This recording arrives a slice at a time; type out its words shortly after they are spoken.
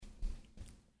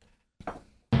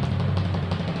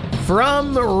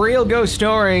From Real Ghost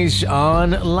Stories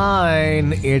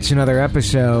Online, it's another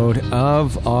episode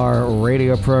of our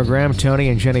radio program. Tony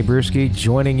and Jenny Brewski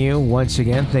joining you once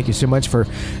again. Thank you so much for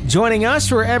joining us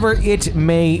wherever it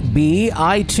may be.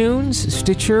 iTunes,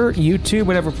 Stitcher, YouTube,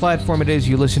 whatever platform it is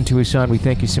you listen to us on. We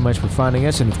thank you so much for finding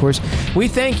us. And of course, we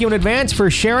thank you in advance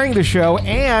for sharing the show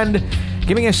and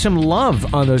giving us some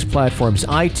love on those platforms.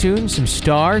 iTunes, some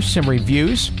stars, some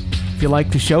reviews. If you like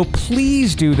the show,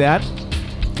 please do that.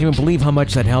 You don't believe how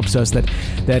much that helps us,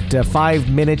 that 5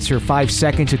 minutes or 5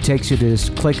 seconds it takes you to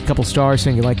just click a couple stars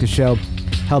saying you like the show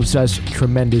helps us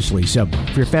tremendously. So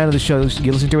if you're a fan of the show,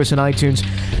 you listen to us on iTunes,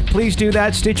 please do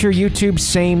that. Stitcher, YouTube,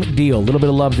 same deal. A little bit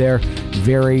of love there.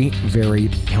 Very, very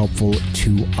helpful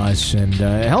to us, and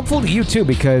helpful to you too,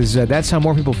 because that's how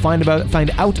more people find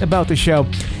out about the show,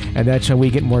 and that's how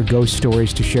we get more ghost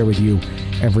stories to share with you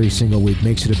every single week.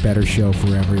 Makes it a better show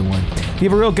for everyone. If you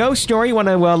have a real ghost story, you want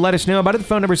to let us know about it, the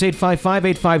phone number is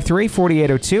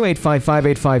 855-853-4802,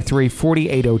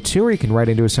 855-853-4802, or you can write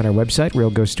into us on our website,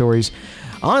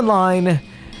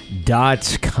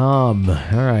 realghoststoriesonline.com.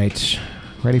 All right.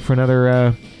 Ready for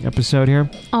another episode here?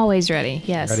 Always ready,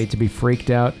 yes. Ready to be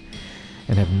freaked out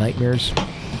and have nightmares?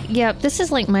 Yep, this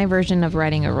is like my version of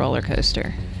riding a roller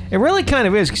coaster. It really kind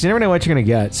of is, because you never know what you're going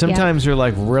to get. Sometimes they're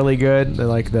like really good. They're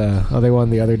like the other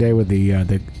one the other day with the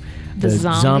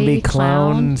zombie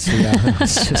clowns. Yeah,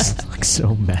 it's just like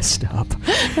so messed up.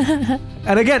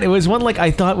 And again, it was one like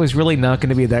I thought was really not going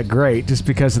to be that great just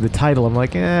because of the title. I'm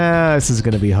like, this is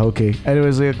going to be hokey. And it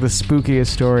was like the spookiest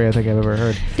story I think I've ever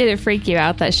heard. Did it freak you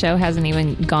out that show hasn't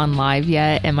even gone live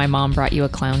yet and my mom brought you a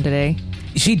clown today?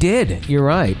 She did. You're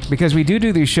right, because we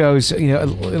do these shows, in a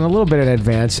little bit in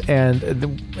advance, and at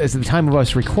the time of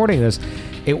us recording this,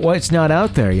 it's not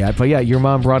out there yet. But yeah, your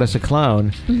mom brought us a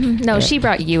clown. Mm-hmm. No, she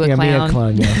brought you a clown. Yeah, me a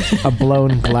clown. Yeah, a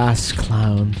blown glass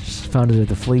clown. Found it at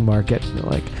the flea market. And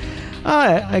like,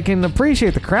 I can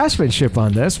appreciate the craftsmanship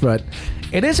on this, but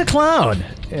it is a clown.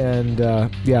 And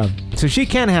so she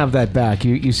can have that back.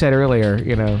 You said earlier,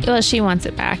 Well, she wants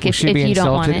it back if she be you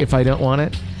don't want it. If I don't want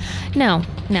it. No.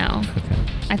 Okay.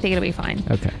 I think it'll be fine.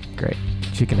 Okay, great.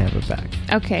 She can have it back.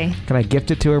 Okay. Can I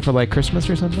gift it to her for like Christmas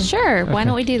or something? Sure. Okay. Why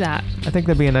don't we do that? I think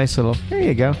that'd be a nice little, there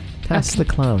you go. That's the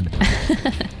clown.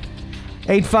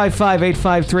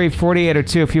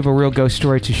 855-853-4802 if you have a real ghost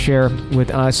story to share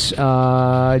with us.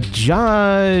 John,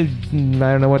 I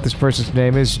don't know what this person's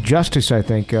name is. Justice, I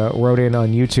think, wrote in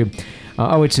on YouTube.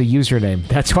 It's a username.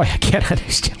 That's why I can't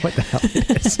understand what the hell it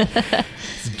is.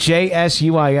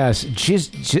 JSUIS.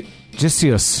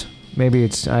 Justice. Maybe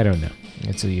it's, I don't know.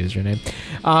 It's a username.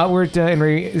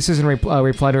 This is in reply to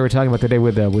what we were talking about today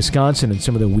with Wisconsin and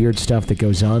some of the weird stuff that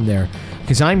goes on there,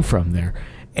 because I'm from there.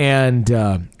 And we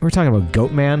were talking about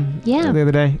Goatman the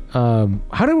other day.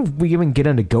 How did we even get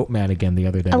into Goatman again the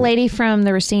other day? A lady from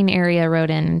the Racine area wrote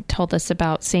in and told us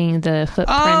about seeing the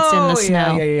footprints in the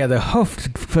snow. Yeah, the hoof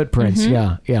footprints,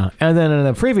 yeah. And then in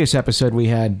the previous episode, we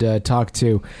had talked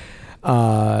to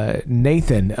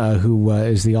Nathan, who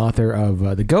is the author of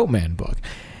the Goatman book.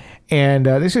 And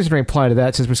this is in reply to that.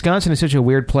 It says, Wisconsin is such a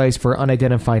weird place for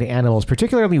unidentified animals,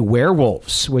 particularly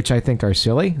werewolves, which I think are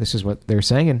silly. This is what they're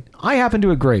saying, and I happen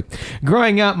to agree.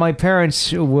 Growing up, my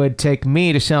parents would take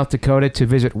me to South Dakota to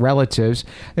visit relatives.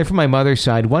 They're from my mother's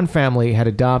side. One family had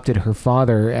adopted her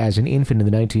father as an infant in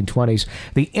the 1920s.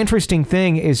 The interesting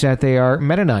thing is that they are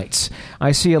Mennonites.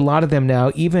 I see a lot of them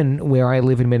now, even where I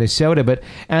live in Minnesota, but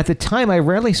at the time, I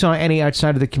rarely saw any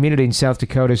outside of the community in South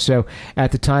Dakota, so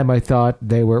at the time, I thought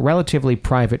they were relatively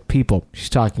private people. She's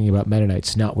talking about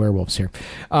Mennonites, not werewolves here.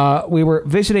 We were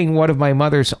visiting one of my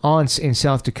mother's aunts in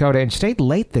South Dakota and stayed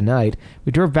late the night.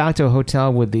 We drove back to a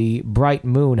hotel with the bright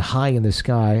moon high in the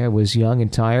sky. I was young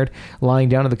and tired, lying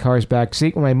down in the car's back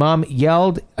seat when my mom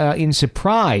yelled in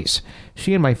surprise.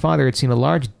 She and my father had seen a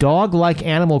large dog-like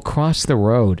animal cross the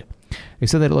road. They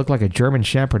said that it looked like a German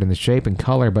Shepherd in the shape and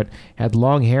color, but had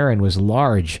long hair and was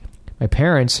large. My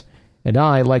parents and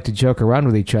I like to joke around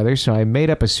with each other, so I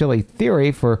made up a silly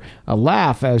theory for a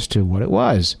laugh as to what it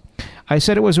was. I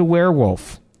said it was a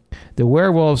werewolf. The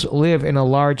werewolves live in a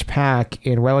large pack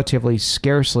and relatively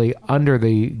scarcely under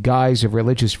the guise of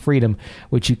religious freedom,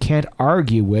 which you can't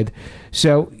argue with.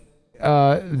 So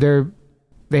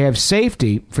they have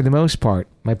safety for the most part.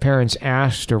 My parents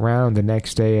asked around the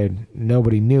next day, and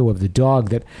nobody knew of the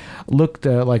dog that looked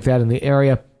like that in the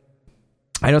area.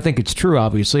 I don't think it's true,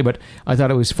 obviously, but I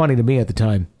thought it was funny to me at the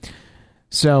time.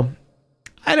 So,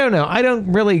 I don't know. I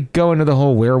don't really go into the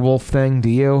whole werewolf thing. Do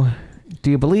you? Do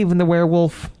you believe in the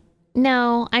werewolf?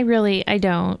 No, I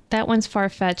don't. That one's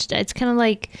far-fetched. It's kind of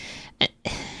like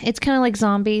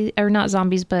zombie, or not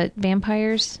zombies, but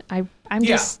vampires. I'm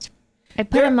just I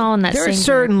put them all in that same There are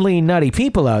certainly nutty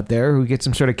people out there who get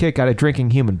some sort of kick out of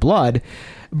drinking human blood,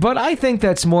 but I think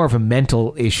that's more of a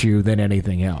mental issue than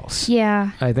anything else.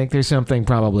 Yeah. I think there's something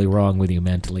probably wrong with you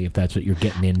mentally if that's what you're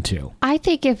getting into. I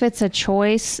think if it's a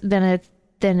choice, then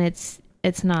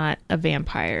it's not a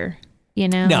vampire, you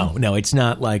know? No, it's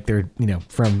not like they're,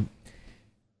 from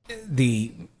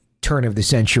the turn of the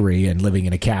century and living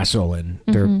in a castle and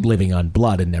they're living on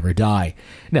blood and never die.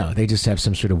 No, they just have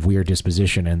some sort of weird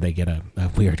disposition and they get a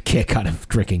weird kick out of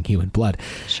drinking human blood.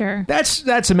 Sure.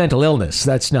 That's a mental illness.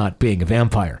 That's not being a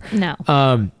vampire. No.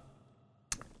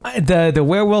 The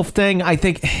werewolf thing, I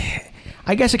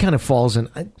guess it kind of falls in.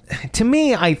 To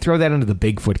me, I throw that into the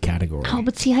Bigfoot category. Oh,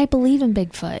 but see, I believe in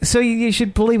Bigfoot. So you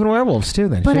should believe in werewolves too,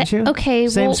 then, shouldn't you? Okay,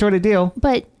 same sort of deal.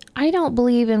 But I don't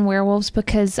believe in werewolves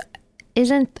because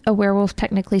isn't a werewolf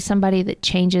technically somebody that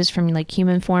changes from like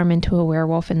human form into a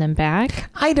werewolf and then back?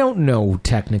 I don't know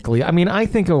technically. I mean, I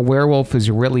think a werewolf is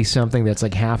really something that's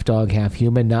like half dog, half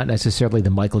human, not necessarily the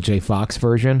Michael J. Fox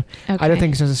version. Okay. I don't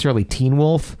think it's necessarily Teen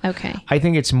Wolf. Okay. I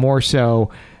think it's more so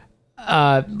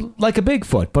like a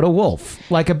Bigfoot, but a wolf.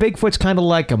 Like a Bigfoot's kind of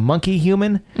like a monkey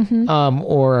human,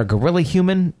 or a gorilla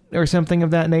human or something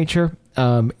of that nature.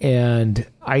 And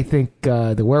I think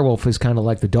the werewolf is kind of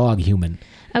like the dog human.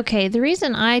 Okay, the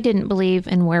reason I didn't believe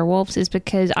in werewolves is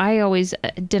because I always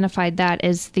identified that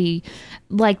as the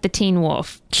Teen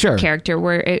Wolf character,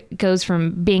 where it goes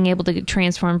from being able to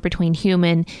transform between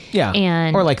human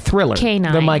and or like Thriller,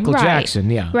 canine. the Michael Jackson,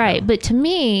 Right, but to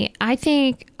me, I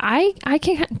think I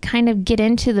can kind of get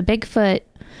into the Bigfoot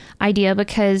idea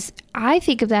because I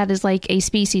think of that as like a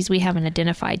species we haven't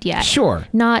identified yet. Sure.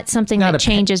 Not something that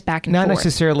changes back and forth. Not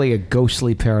necessarily a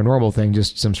ghostly paranormal thing,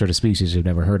 just some sort of species you've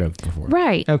never heard of before.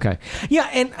 Right. Okay. Yeah,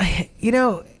 and I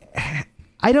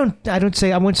wouldn't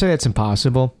say that's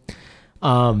impossible.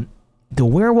 The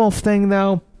werewolf thing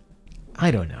though,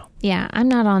 I don't know. Yeah, I'm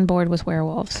not on board with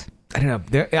werewolves. I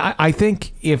don't know. I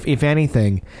think if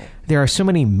anything, there are so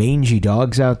many mangy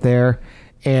dogs out there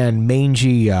and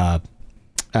mangy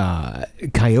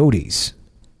coyotes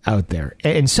out there,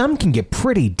 and some can get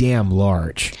pretty damn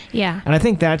large. Yeah. And I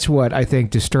think that's what I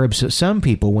think disturbs some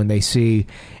people when they see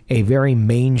a very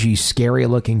mangy, scary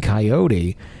looking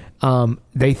coyote.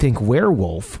 They think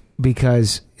werewolf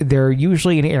because they're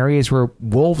usually in areas where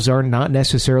wolves are not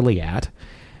necessarily at.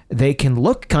 They can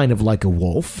look kind of like a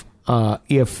wolf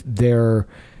if they're,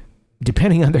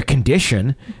 depending on their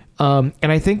condition. And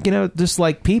I think, just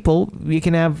like people, we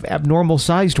can have abnormal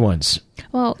sized ones.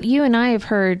 Well, you and I have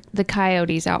heard the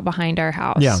coyotes out behind our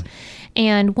house. Yeah.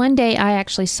 And one day I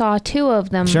actually saw two of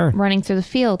them running through the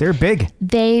field. They're big.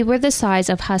 They were the size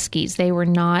of huskies. They were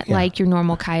not like your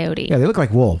normal coyote. Yeah, they look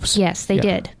like wolves. Yes, they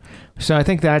did. So I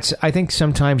think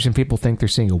sometimes when people think they're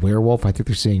seeing a werewolf, I think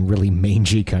they're seeing really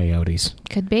mangy coyotes.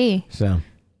 Could be. So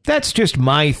that's just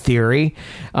my theory.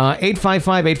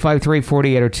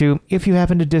 855-853-4802 if you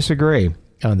happen to disagree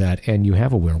on that and you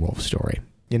have a werewolf story.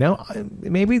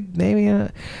 Maybe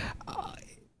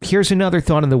here's another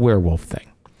thought on the werewolf thing.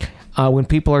 When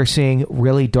people are seeing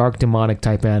really dark demonic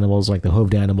type animals like the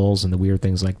hooved animals and the weird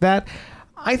things like that,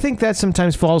 I think that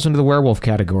sometimes falls into the werewolf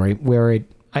category where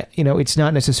it's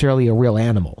not necessarily a real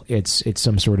animal. It's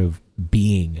some sort of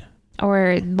being.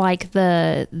 Or like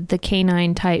the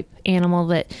canine type animal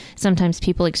that sometimes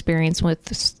people experience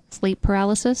with sleep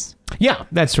paralysis. Yeah,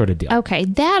 that sort of deal. Okay,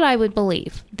 that I would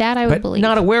believe. But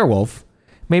not a werewolf.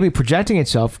 Maybe projecting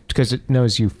itself because it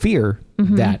knows you fear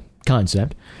that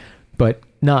concept, but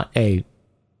not a,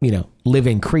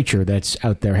 living creature that's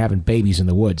out there having babies in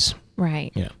the woods.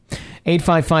 Right.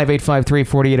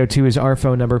 855-853-4802 is our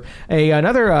phone number.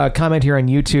 Another comment here on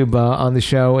YouTube on the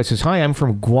show. It says, "Hi, I'm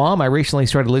from Guam. I recently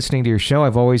started listening to your show.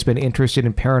 I've always been interested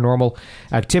in paranormal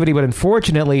activity, but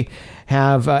unfortunately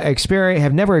have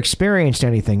never experienced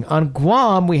anything. On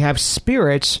Guam, we have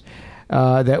spirits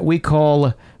that we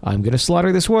call, I'm going to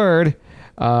slaughter this word,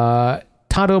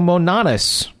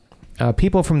 Tadomonanas,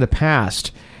 people from the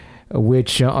past,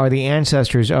 which are the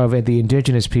ancestors of the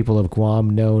indigenous people of Guam,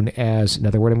 known as,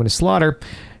 another word I'm going to slaughter,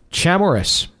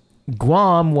 Chamorros.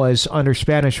 Guam was under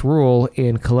Spanish rule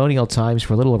in colonial times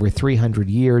for a little over 300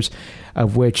 years,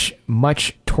 of which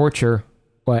much torture...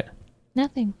 What?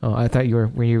 Nothing. Oh, I thought you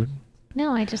were you...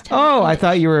 No, I just... I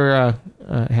thought you were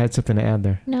had something to add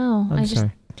there. No, I just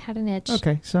had an itch.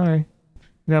 Okay, sorry.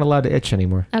 You're not allowed to itch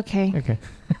anymore. Okay.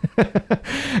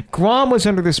 Guam was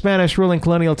under the Spanish rule in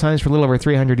colonial times for a little over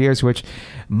 300 years, which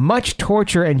much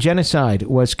torture and genocide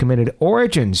was committed.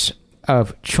 Origins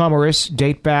of Chamorros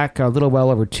date back a little well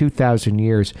over 2,000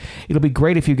 years. It'll be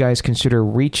great if you guys consider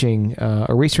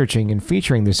researching and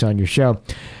featuring this on your show.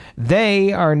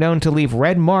 They are known to leave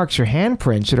red marks or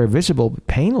handprints that are visible but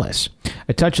painless.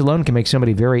 A touch alone can make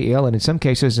somebody very ill, and in some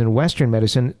cases in Western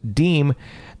medicine, deem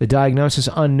the diagnosis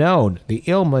unknown. The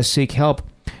ill must seek help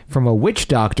from a witch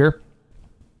doctor.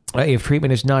 If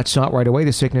treatment is not sought right away,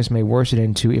 the sickness may worsen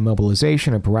into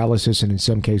immobilization or paralysis, and in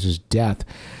some cases, death.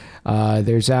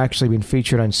 There's actually been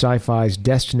featured on Sci-Fi's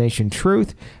Destination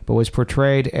Truth, but was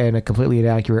portrayed in a completely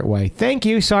inaccurate way. Thank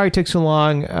you. Sorry it took so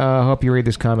long. Hope you read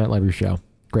this comment. Love your show.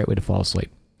 Great way to fall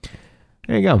asleep.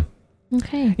 There you go.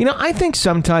 Okay. You know, I think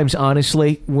sometimes,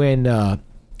 honestly, when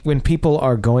people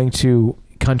are going to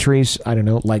countries, I don't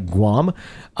know, like Guam,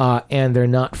 and they're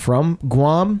not from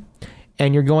Guam,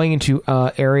 and you're going into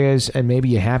areas and maybe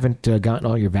you haven't gotten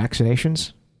all your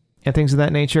vaccinations and things of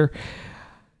that nature,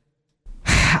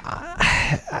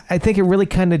 I think it really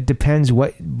kind of depends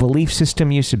what belief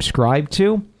system you subscribe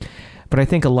to. But I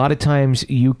think a lot of times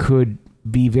you could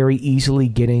be very easily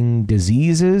getting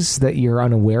diseases that you're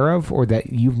unaware of or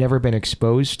that you've never been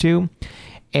exposed to.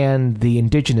 And the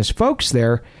indigenous folks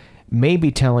there may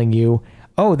be telling you,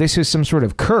 oh, this is some sort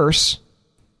of curse,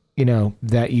 you know,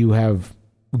 that you have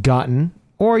gotten,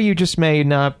 or you just may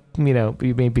not, you know,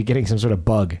 you may be getting some sort of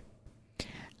bug.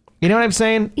 You know what I'm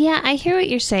saying? Yeah, I hear what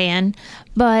you're saying,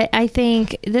 but I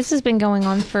think this has been going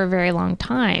on for a very long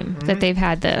time that they've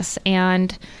had this.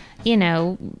 And, you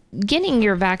know, getting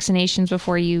your vaccinations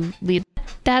before you leave,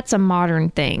 that's a modern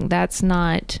thing. That's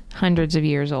not hundreds of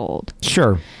years old.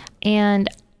 Sure. And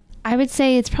I would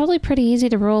say it's probably pretty easy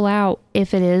to rule out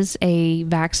if it is a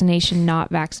vaccination,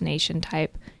 not vaccination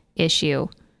type issue.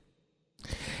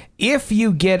 If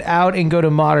you get out and go to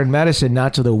modern medicine,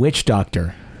 not to the witch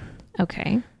doctor.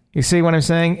 Okay. You see what I'm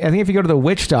saying? I think if you go to the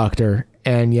witch doctor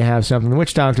and you have something, the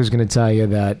witch doctor is going to tell you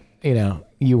that, you know,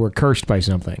 you were cursed by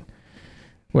something,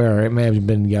 where it may have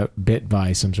been bit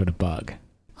by some sort of bug.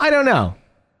 I don't know.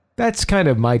 That's kind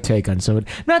of my take on some of it.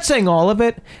 I'm not saying all of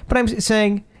it, but I'm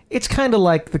saying it's kind of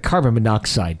like the carbon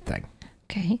monoxide thing.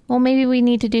 Okay. Well, maybe we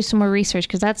need to do some more research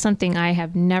because that's something I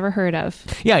have never heard of.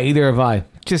 Yeah, either have I.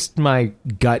 Just my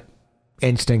gut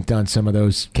instinct on some of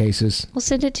those cases. Well,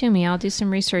 send it to me. I'll do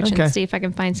some research and see if I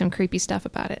can find some creepy stuff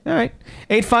about it. All right.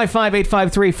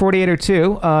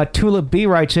 855-853-4802. Tulip B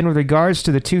writes in with regards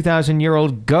to the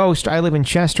 2,000-year-old ghost. I live in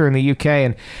Chester in the UK,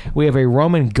 and we have a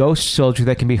Roman ghost soldier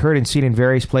that can be heard and seen in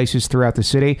various places throughout the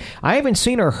city. I haven't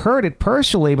seen or heard it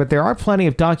personally, but there are plenty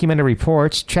of documented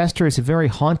reports. Chester is a very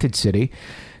haunted city.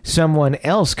 Someone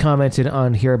else commented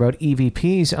on here about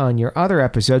EVPs on your other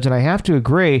episodes, and I have to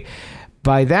agree.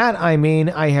 By that, I mean,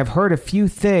 I have heard a few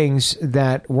things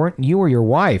that weren't you or your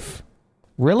wife.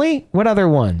 Really? What other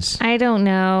ones? I don't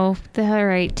know. All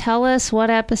right. Tell us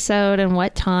what episode and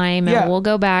what time, and we'll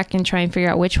go back and try and figure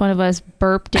out which one of us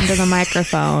burped into the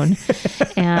microphone.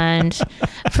 And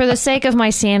for the sake of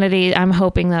my sanity, I'm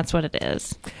hoping that's what it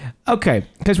is. Okay,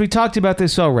 because we talked about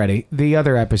this already. The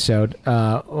other episode,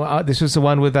 this was the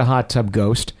one with the hot tub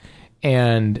ghost.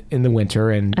 And in the winter,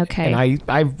 and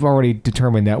I've already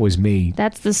determined that was me.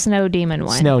 That's the snow demon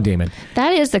one. Snow demon.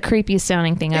 That is the creepiest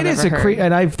sounding thing I've ever heard.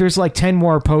 And there's like 10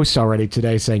 more posts already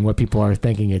today saying what people are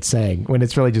thinking it's saying, when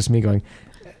it's really just me going.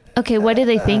 Okay, what do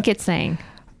they think it's saying?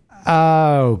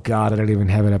 Oh, God, I don't even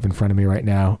have it up in front of me right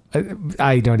now.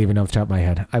 I don't even know off the top of my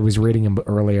head. I was reading them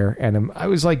earlier, and I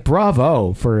was like,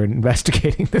 bravo for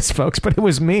investigating this, folks, but it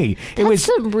was me. That's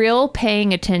some real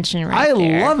paying attention there. I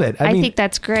love it. I think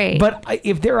that's great. But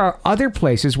if there are other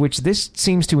places, which this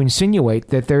seems to insinuate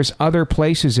that there's other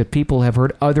places that people have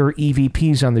heard other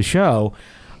EVPs on the show,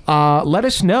 let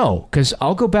us know, because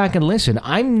I'll go back and listen.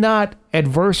 I'm not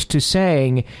adverse to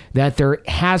saying that there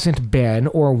hasn't been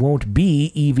or won't be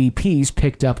EVPs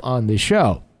picked up on the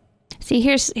show. See,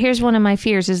 here's one of my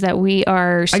fears is that we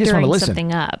are stirring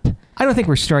something up. I don't think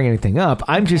we're stirring anything up.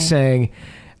 I'm just saying,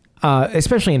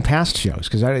 especially in past shows,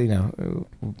 because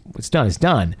what's done is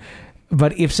done.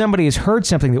 But if somebody has heard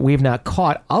something that we have not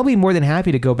caught, I'll be more than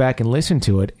happy to go back and listen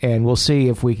to it, and we'll see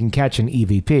if we can catch an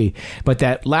EVP. But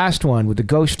that last one with the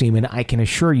ghost demon, I can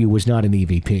assure you was not an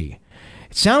EVP.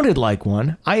 It sounded like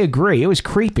one. I agree. It was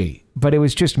creepy, but it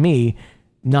was just me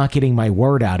not getting my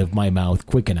word out of my mouth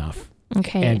quick enough.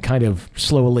 Okay. And kind of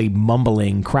slowly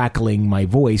mumbling, crackling my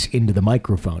voice into the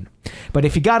microphone. But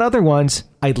if you got other ones,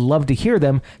 I'd love to hear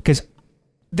them, because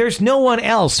there's no one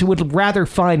else who would rather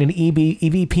find an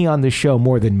EVP on this show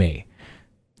more than me.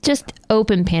 Just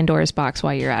open Pandora's box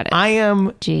while you're at it. I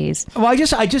am. Jeez. Well,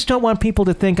 I just don't want people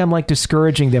to think I'm like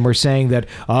discouraging them or saying that,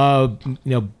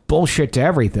 bullshit to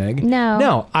everything.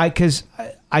 No.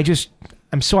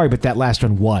 I'm sorry, but that last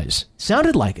one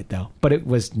sounded like it though, but it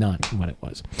was not what it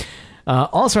was.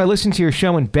 Also, I listen to your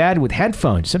show in bed with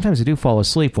headphones. Sometimes I do fall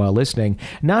asleep while listening,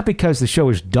 not because the show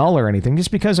is dull or anything,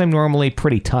 just because I'm normally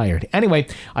pretty tired. Anyway,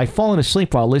 I've fallen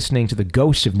asleep while listening to the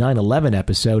Ghosts of 9/11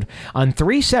 episode on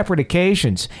 3 separate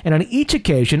occasions, and on each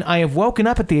occasion, I have woken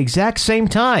up at the exact same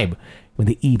time when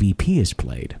the EVP is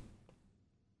played.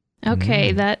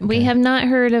 Okay, we have not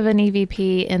heard of an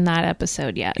EVP in that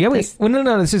episode yet. Yeah,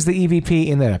 no, this is the EVP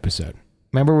in that episode.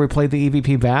 Remember we played the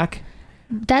EVP back?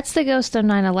 That's the Ghost of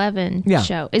 9/11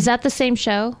 show. Is that the same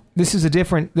show? This is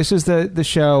this is the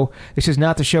show. This is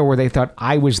not the show where they thought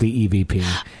I was the EVP.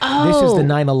 Oh. This is the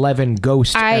 9/11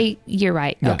 Ghost. You're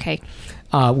right. Yeah. Okay.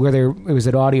 Where it was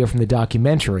an audio from the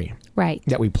documentary. Right.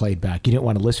 That we played back. You didn't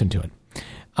want to listen to it.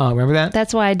 Remember that?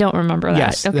 That's why I don't remember that.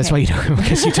 Yes, okay. That's why you don't,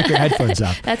 because you took your headphones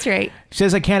off. That's right. She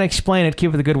says, I can't explain it.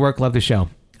 Keep up the good work. Love the show.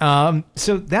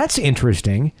 So that's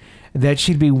interesting that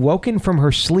she'd be woken from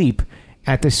her sleep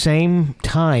at the same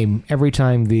time every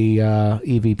time the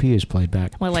EVP is played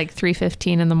back. Well, like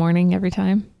 3:15 in the morning every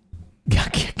time? Yeah,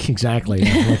 exactly.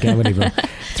 Yeah, like Amityville.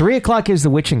 3 o'clock is the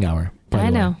witching hour.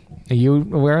 I know. Are you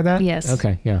aware of that? Yes.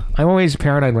 Okay, yeah. I'm always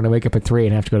paranoid when I wake up at 3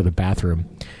 and have to go to the bathroom.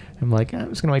 I'm like, I'm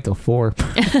just going to wait till 4.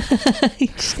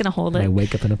 You're just going to hold it. I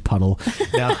wake up in a puddle.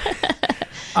 No.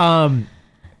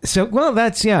 So, well,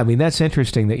 that's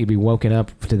interesting that you'd be woken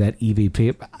up to that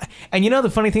EVP. And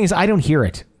the funny thing is I don't hear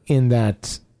it in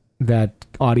that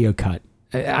audio cut.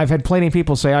 I've had plenty of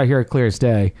people say I hear it clear as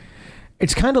day.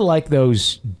 It's kind of like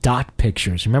those dot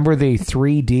pictures. Remember the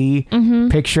 3D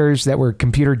pictures that were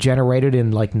computer generated in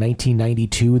like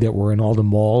 1992 that were in all the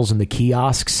malls and the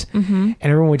kiosks? And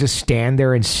everyone would just stand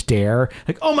there and stare.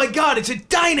 Like, oh my God, it's a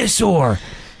dinosaur!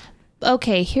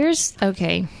 Okay.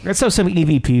 That's how some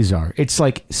EVPs are. It's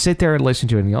like, sit there and listen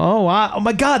to it and go, oh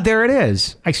my God, there it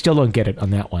is. I still don't get it on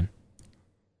that one.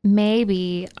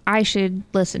 Maybe I should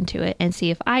listen to it and see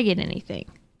if I get anything.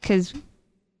 Because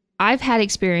I've had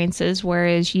experiences,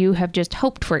 whereas you have just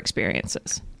hoped for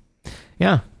experiences.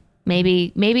 Yeah.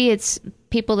 Maybe it's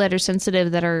people that are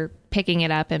sensitive that are picking it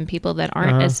up, and people that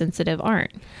aren't as sensitive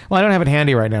aren't. Well, I don't have it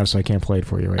handy right now, so I can't play it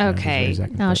for you right now. Okay.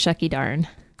 Oh, shucky darn.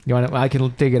 You want? I can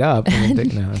dig it up.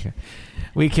 No, okay.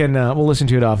 We can. We'll listen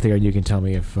to it off there, and you can tell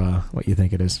me if what you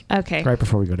think it is. Okay. Right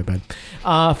before we go to bed.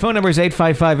 Phone number is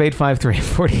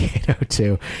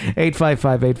 855-853-4802.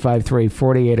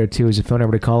 855-853-4802 is a phone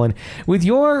number to call in with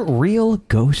your real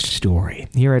ghost story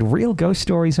here at Real Ghost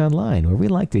Stories Online, where we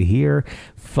like to hear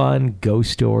fun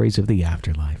ghost stories of the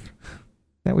afterlife.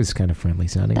 That was kind of friendly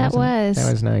sounding. That was.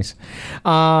 That was nice.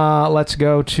 Let's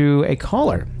go to a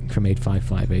caller from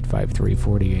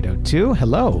 855-853-4802.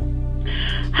 Hello.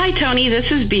 Hi, Tony.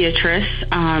 This is Beatrice.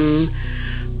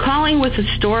 Calling with a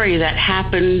story that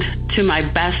happened to my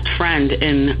best friend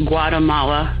in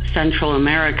Guatemala, Central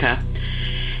America.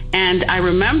 And I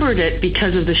remembered it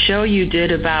because of the show you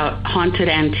did about haunted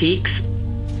antiques.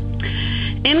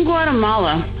 In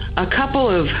Guatemala, a couple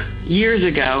of years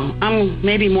ago,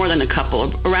 maybe more than a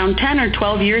couple, around 10 or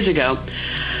 12 years ago,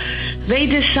 they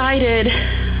decided,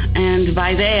 and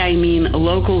by they I mean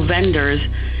local vendors,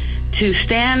 to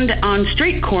stand on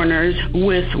street corners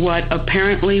with what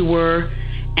apparently were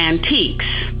antiques.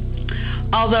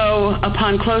 Although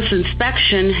upon close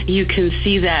inspection, you can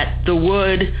see that the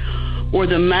wood or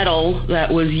the metal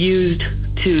that was used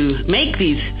to make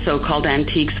these so-called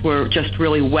antiques were just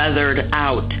really weathered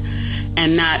out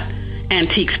and not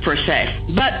antiques per se.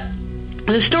 But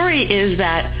the story is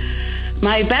that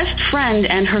my best friend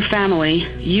and her family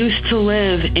used to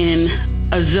live in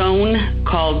a zone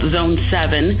called Zone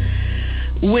 7,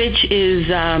 which is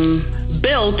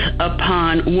built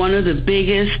upon one of the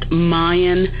biggest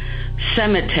Mayan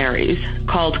cemeteries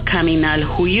called Caminal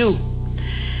Huyu.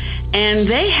 And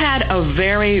they had a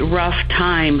very rough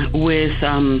time with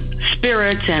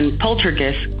spirits and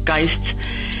poltergeists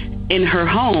in her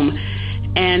home.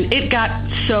 And it got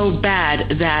so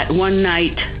bad that one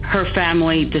night her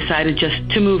family decided just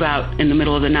to move out in the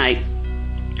middle of the night.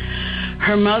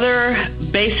 Her mother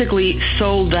basically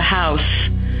sold the house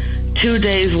 2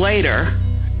 days later,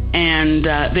 and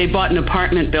they bought an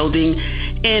apartment building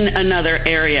in another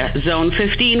area, Zone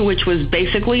 15, which was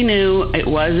basically new. It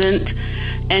wasn't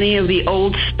any of the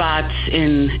old spots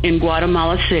in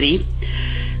Guatemala City.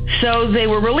 So they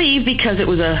were relieved because it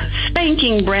was a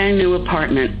spanking brand new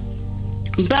apartment.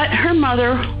 But her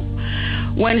mother,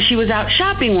 when she was out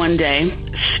shopping one day,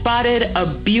 spotted a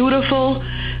beautiful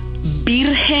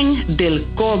Virgen del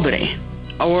Cobre,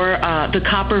 or the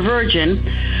Copper Virgin,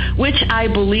 which I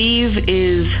believe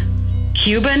is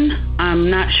Cuban. I'm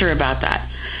not sure about that.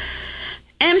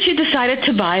 And she decided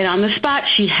to buy it on the spot.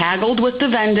 She haggled with the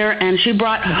vendor, and she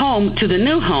brought home to the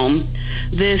new home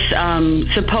this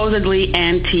supposedly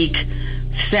antique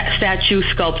statue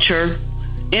sculpture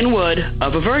in wood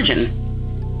of a virgin.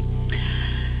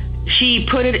 She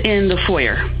put it in the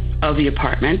foyer of the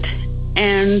apartment,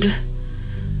 and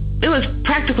it was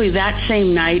practically that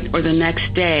same night or the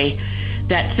next day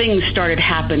that things started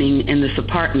happening in this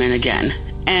apartment again.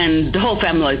 And the whole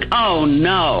family was like, oh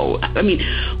no. I mean,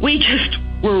 we just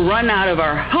were run out of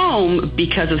our home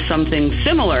because of something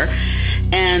similar,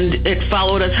 and it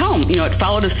followed us home. You know, it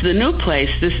followed us to the new place.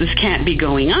 This can't be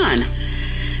going on.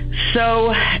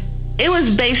 So it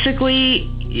was basically,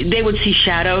 they would see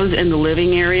shadows in the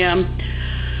living area.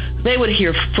 They would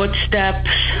hear footsteps.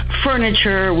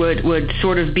 Furniture would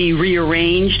sort of be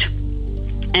rearranged.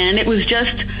 And it was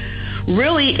just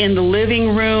really in the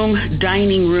living room,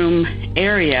 dining room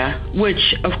area,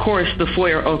 which, of course, the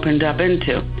foyer opened up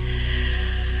into.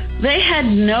 They had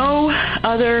no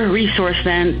other resource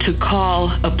than to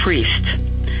call a priest,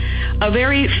 a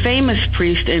very famous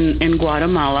priest in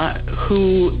Guatemala,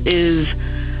 who is,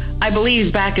 I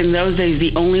believe back in those days,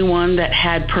 the only one that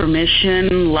had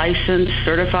permission, license,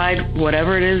 certified,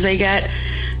 whatever it is they get,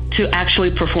 to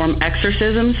actually perform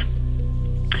exorcisms.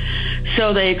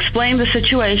 So they explained the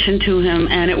situation to him,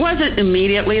 and it wasn't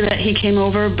immediately that he came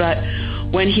over, but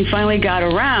when he finally got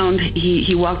around,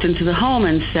 he walked into the home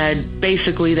and said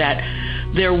basically that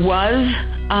there was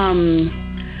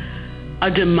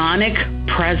a demonic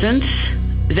presence,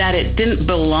 that it didn't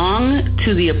belong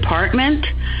to the apartment,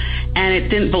 and it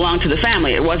didn't belong to the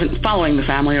family. It wasn't following the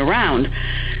family around.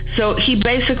 So he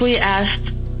basically asked,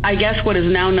 I guess, what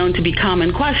is now known to be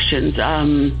common questions.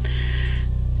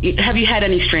 Have you had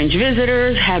any strange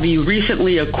visitors? Have you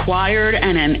recently acquired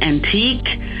an antique?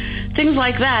 Things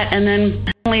like that. And then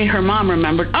finally her mom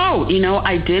remembered, oh, you know,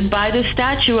 I did buy this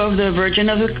statue of the Virgin,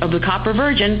 of the Copper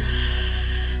Virgin.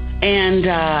 And,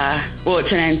 well,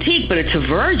 it's an antique, but it's a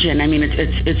virgin. I mean,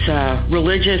 it's a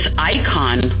religious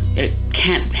icon. It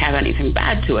can't have anything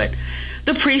bad to it.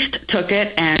 The priest took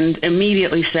it and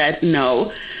immediately said,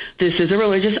 no, this is a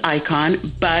religious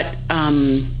icon, but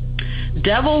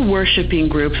devil-worshipping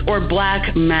groups or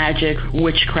black magic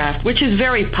witchcraft, which is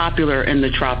very popular in the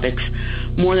tropics,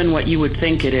 more than what you would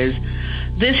think it is.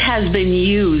 This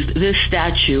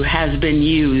statue has been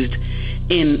used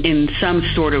in some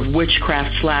sort of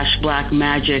witchcraft / black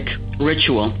magic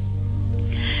ritual.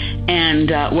 And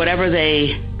whatever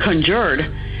they conjured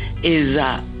is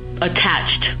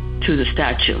attached to the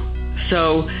statue.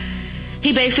 So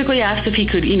he basically asked if he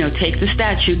could, take the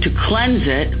statue to cleanse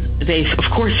it. They, of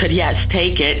course, said, yes,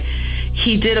 take it.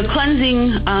 He did a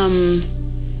cleansing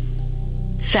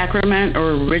sacrament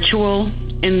or ritual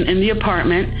in the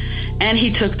apartment, and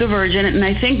he took the Virgin, and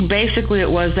I think basically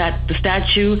it was that the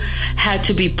statue had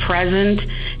to be present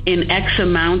in X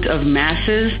amount of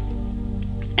masses,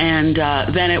 and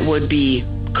then it would be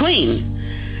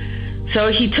clean.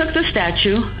 So he took the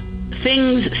statue,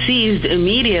 things ceased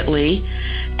immediately,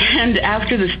 and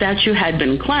after the statue had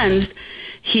been cleansed,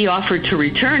 he offered to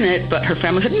return it, but her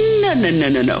family said,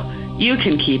 no, you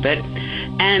can keep it.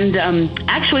 And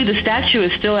actually the statue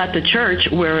is still at the church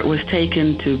where it was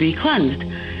taken to be cleansed.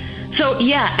 So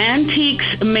yeah, antiques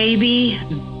maybe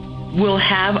will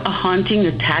have a haunting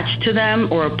attached to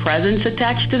them or a presence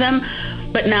attached to them,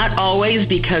 but not always,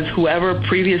 because whoever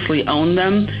previously owned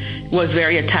them was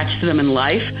very attached to them in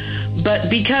life. But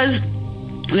because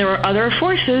there are other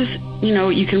forces,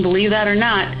 you can believe that or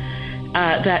not,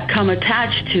 that come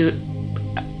attached to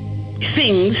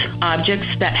things, objects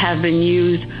that have been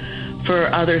used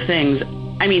for other things.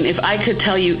 I mean, if I could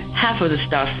tell you half of the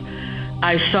stuff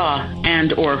I saw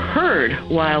and or heard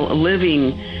while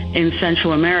living in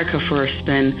Central America for a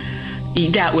spin,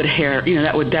 that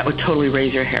would totally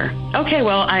raise your hair. Okay,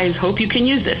 well, I hope you can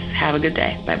use this. Have a good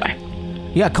day. Bye-bye.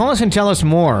 Yeah, call us and tell us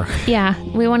more. Yeah,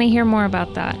 we want to hear more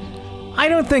about that. I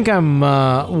don't think I'm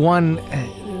one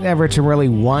ever to really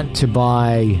want to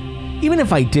buy. Even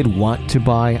if I did want to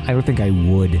buy, I don't think I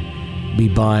would be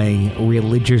buying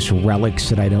religious relics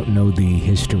that I don't know the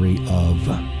history of.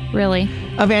 Really?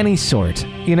 Of any sort.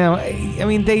 I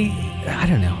mean, I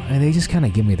don't know. They just kind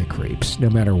of give me the creeps, no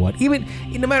matter what. Even,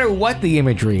 no matter what the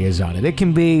imagery is on it. It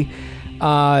can be,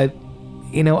 a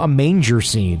manger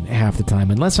scene half the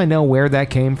time. Unless I know where that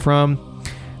came from,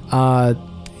 I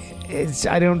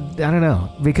don't know.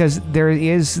 Because there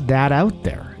is that out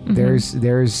there. Mm-hmm.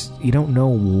 There's you don't know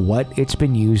what it's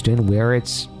been used in, where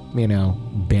it's,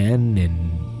 been,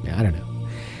 and I don't know.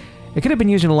 It could have been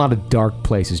used in a lot of dark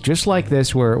places, just like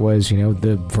this, where it was,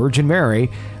 the Virgin Mary,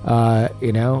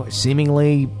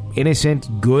 seemingly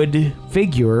innocent, good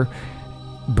figure,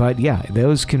 But yeah,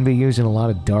 those can be used in a lot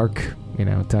of dark,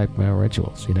 type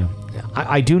rituals.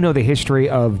 I do know the history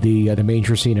of the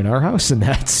manger scene in our house, and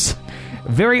that's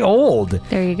very old.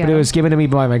 There you go. But it was given to me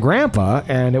by my grandpa,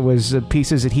 and it was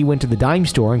pieces that he went to the dime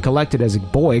store and collected as a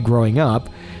boy growing up.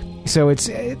 So it's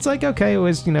like, okay, it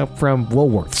was, from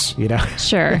Woolworths,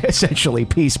 Sure. essentially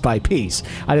piece by piece.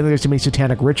 I didn't think there's too many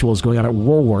satanic rituals going on at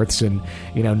Woolworths in,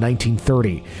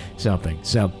 1930 something.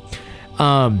 So,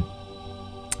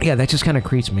 yeah, that just kind of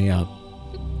creeps me out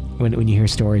when you hear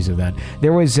stories of that.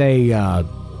 There was a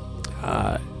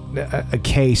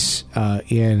case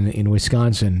in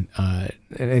Wisconsin.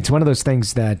 It's one of those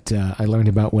things that I learned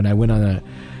about when I went on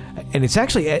and it's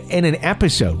actually in an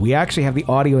episode. We actually have the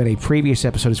audio in a previous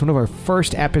episode. It's one of our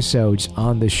first episodes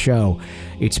on the show.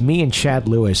 It's me and Chad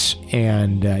Lewis,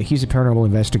 and he's a paranormal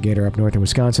investigator up north in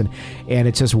Wisconsin. And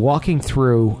it's us walking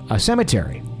through a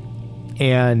cemetery.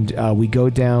 And we go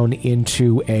down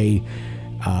into a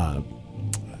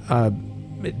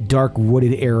dark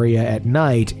wooded area at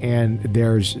night, and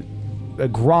there's a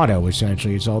grotto,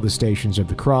 essentially. It's all the Stations of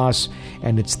the Cross,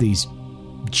 and it's these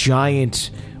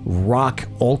giant rock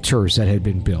altars that had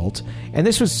been built. And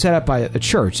this was set up by a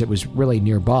church that was really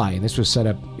nearby, and this was set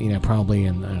up, probably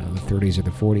in the 30s or the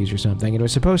 40s or something. And it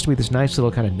was supposed to be this nice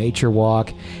little kind of nature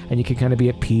walk, and you could kind of be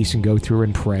at peace and go through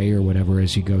and pray or whatever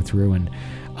as you go through, and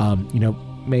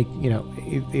make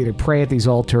either pray at these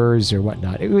altars or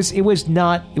whatnot. It was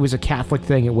a Catholic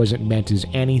thing. It wasn't meant as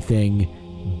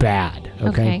anything bad.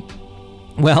 Okay.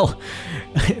 Well,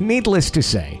 needless to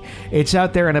say, it's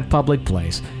out there in a public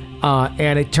place,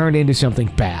 and it turned into something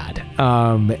bad.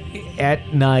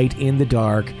 At night, in the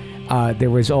dark, there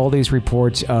was all these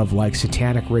reports of like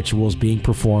satanic rituals being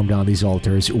performed on these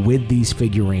altars with these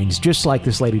figurines, just like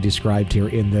this lady described here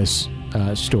in this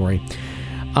story.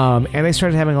 And they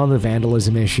started having all the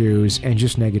vandalism issues and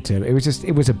just negative.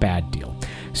 It was a bad deal.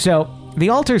 So the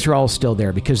altars are all still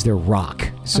there because they're rock.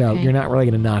 So you're not really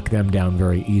going to knock them down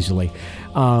very easily.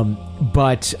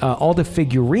 But all the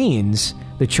figurines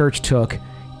the church took,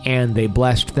 and they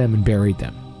blessed them and buried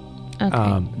them.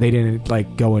 Okay. They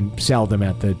didn't go and sell them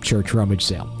at the church rummage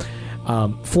sale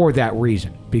for that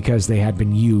reason, because they had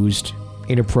been used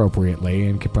inappropriately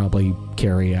and could probably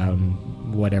carry out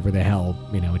whatever the hell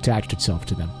attached itself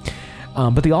to them.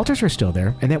 But the altars are still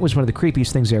there, and that was one of the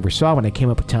creepiest things I ever saw when I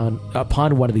came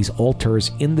upon one of these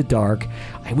altars in the dark.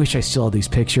 I wish I still had these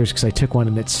pictures, because I took one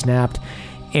and it snapped,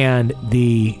 and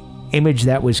the image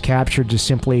that was captured just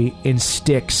simply in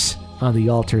sticks on the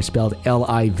altar spelled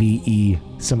L-I-V-E.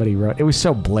 Somebody wrote. It was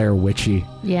so Blair Witchy.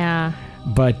 Yeah.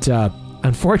 But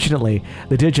unfortunately,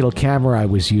 the digital camera I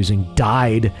was using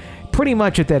died pretty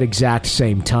much at that exact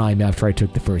same time after I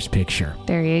took the first picture.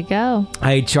 There you go.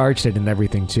 I had charged it and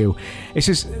everything too. It's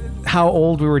just how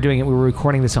old we were doing it. We were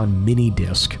recording this on mini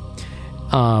disc.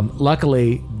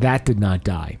 Luckily, that did not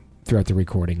die throughout the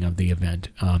recording of the event.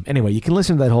 Anyway, you can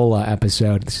listen to that whole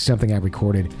episode. This is something I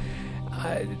recorded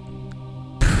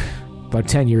about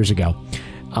 10 years ago.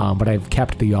 But I've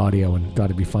kept the audio and thought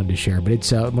it'd be fun to share. But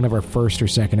it's one of our first or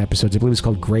second episodes. I believe it's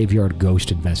called Graveyard Ghost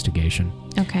Investigation.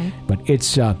 Okay. But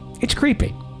it's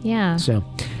creepy. Yeah. So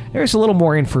there's a little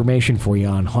more information for you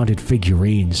on haunted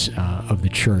figurines of the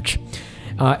church.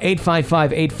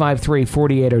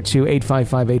 855-853-4802,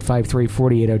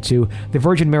 855-853-4802. The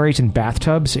Virgin Marys in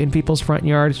bathtubs in people's front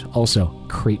yards also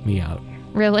creep me out.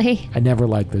 Really? I never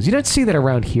liked those. You don't see that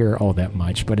around here all that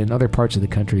much, but in other parts of the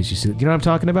country, you see. You know what I'm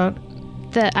talking about?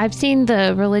 I've seen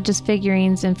the religious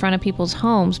figurines in front of people's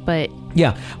homes, but...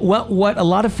 Yeah. What a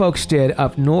lot of folks did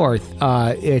up north,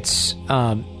 it's...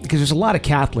 because there's a lot of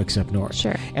Catholics up north.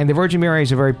 Sure. And the Virgin Mary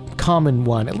is a very common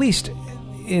one, at least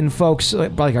in folks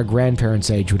like our grandparents'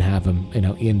 age would have them,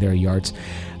 in their yards.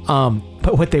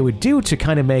 But what they would do to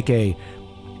kind of make a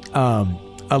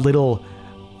little...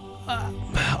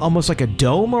 almost like a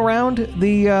dome around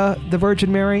the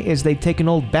Virgin Mary is they'd take an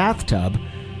old bathtub,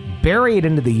 bury it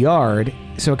into the yard,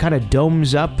 so it kind of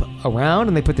domes up around,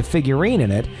 and they put the figurine in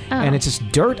it, and it's just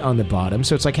dirt on the bottom,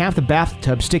 so it's like half the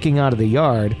bathtub sticking out of the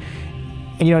yard,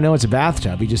 and you don't know it's a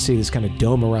bathtub. You just see this kind of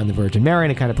dome around the Virgin Mary,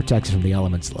 and it kind of protects it from the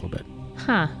elements a little bit.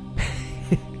 Huh.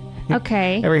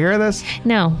 Okay. Ever hear of this?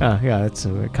 No. Oh, yeah, that's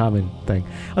a common thing.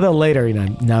 Although later,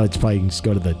 now it's probably you can just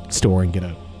go to the store and get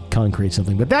a concrete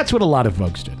something, but that's what a lot of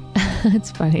folks did.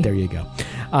 That's funny. There you go.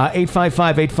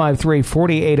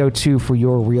 855-853-4802 for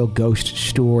your real ghost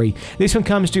story. This one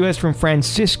comes to us from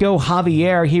Francisco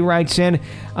Javier. He writes in,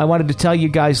 I wanted to tell you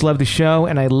guys love the show,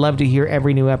 and I love to hear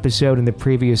every new episode and the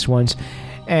previous ones.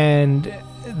 And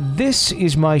this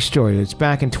is my story. It's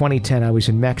back in 2010. I was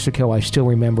in Mexico. I still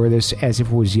remember this as if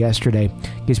it was yesterday.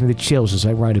 It gives me the chills as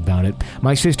I write about it.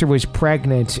 My sister was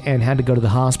pregnant and had to go to the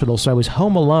hospital, so I was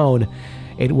home alone.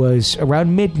 It was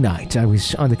around midnight. I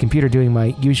was on the computer doing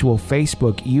my usual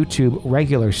Facebook, YouTube,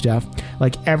 regular stuff,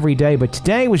 like every day, but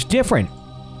today was different.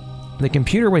 The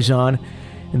computer was on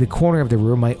in the corner of the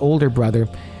room. My older brother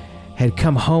had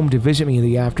come home to visit me in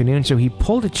the afternoon, so he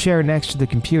pulled a chair next to the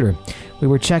computer. We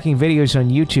were checking videos on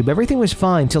YouTube. Everything was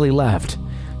fine till he left.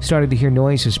 Started to hear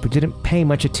noises, but didn't pay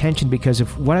much attention because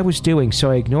of what I was doing, so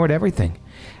I ignored everything.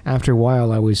 After a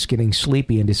while, I was getting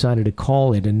sleepy and decided to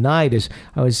call it a night. As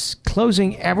I was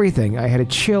closing everything, I had a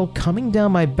chill coming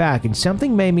down my back, and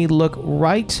something made me look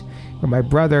right where my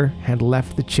brother had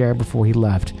left the chair before he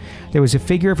left. There was a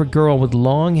figure of a girl with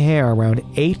long hair, around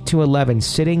 8 to 11,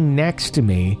 sitting next to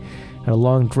me in a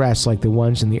long dress like the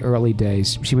ones in the early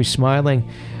days. She was smiling,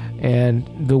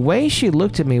 and the way she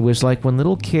looked at me was like when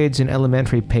little kids in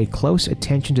elementary pay close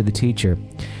attention to the teacher.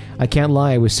 I can't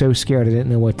lie, I was so scared I didn't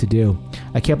know what to do.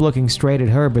 I kept looking straight at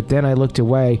her, but then I looked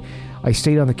away. I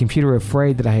stayed on the computer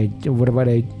afraid that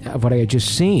of what I had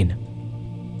just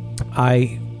seen.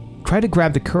 I tried to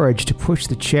grab the courage to push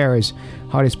the chair as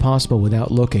hard as possible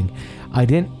without looking. I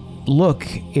didn't look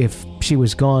if she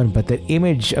was gone, but that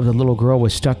image of the little girl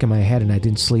was stuck in my head, and I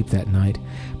didn't sleep that night.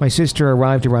 My sister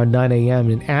arrived around 9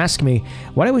 a.m. and asked me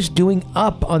what I was doing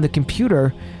up on the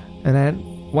computer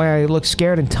and why I looked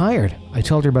scared and tired. I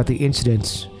told her about the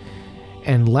incidents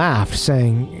and laughed,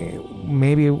 saying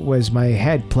maybe it was my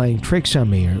head playing tricks on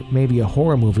me, or maybe a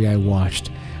horror movie I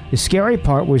watched. The scary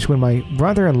part was when my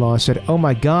brother-in-law said, "Oh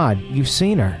my God, you've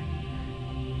seen her."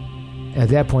 At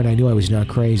that point, I knew I was not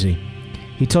crazy.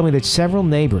 He told me that several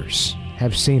neighbors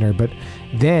have seen her, but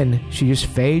then she just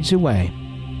fades away.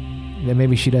 That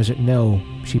maybe she doesn't know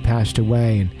she passed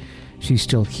away and she's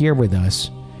still here with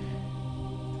us.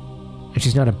 And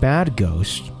she's not a bad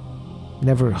ghost.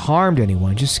 Never harmed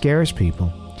anyone, just scares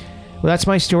people. Well, that's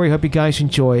my story. Hope you guys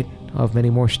enjoy it. I'll have many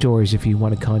more stories if you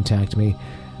want to contact me.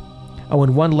 Oh,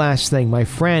 and one last thing. My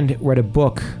friend read a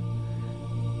book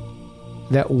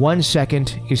that 1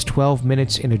 second is 12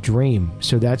 minutes in a dream.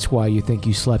 So that's why you think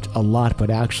you slept a lot, but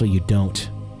actually you don't.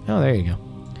 Oh, there you go.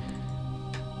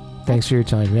 Thanks for your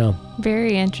time, yeah.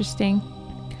 Very interesting.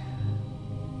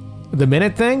 The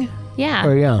minute thing? Yeah.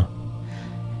 Or yeah.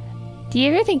 Do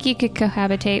you ever think you could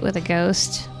cohabitate with a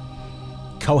ghost?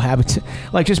 Cohabitate?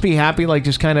 Like just be happy, like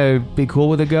just kind of be cool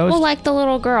with a ghost? Well, like the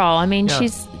little girl. I mean, she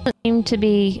doesn't seem to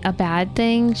be a bad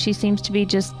thing. She seems to be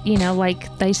just,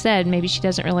 like they said, maybe she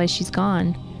doesn't realize she's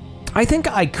gone. I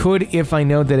think I could if I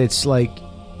know that it's like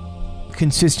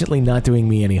consistently not doing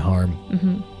me any harm.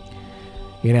 Mm-hmm.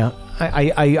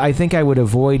 I think I would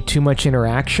avoid too much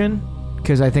interaction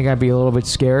because I think I'd be a little bit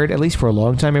scared. At least for a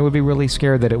long time, I would be really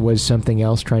scared that it was something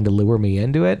else trying to lure me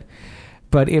into it.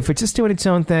 But if it's just doing its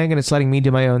own thing and it's letting me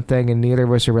do my own thing and neither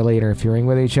of us are really interfering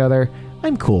with each other,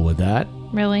 I'm cool with that.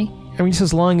 Really? I mean, just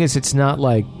as long as it's not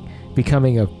like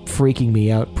becoming a freaking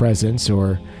me out presence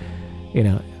or,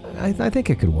 I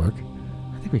think it could work.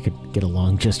 I think we could get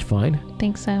along just fine. I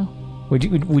think so.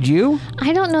 Would you?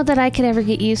 I don't know that I could ever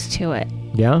get used to it.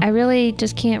 Yeah? I really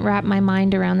just can't wrap my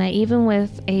mind around that. Even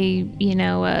with a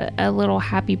little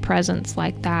happy presence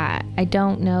like that, I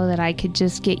don't know that I could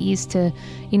just get used to,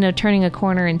 turning a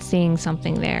corner and seeing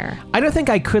something there. I don't think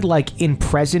I could, like, in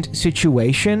present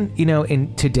situation,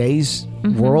 in today's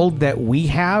world that we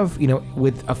have,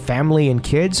 with a family and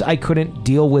kids, I couldn't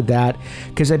deal with that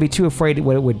because I'd be too afraid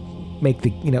what it would make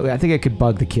I think it could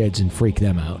bug the kids and freak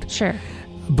them out. Sure.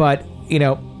 But,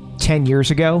 10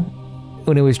 years ago,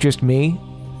 when it was just me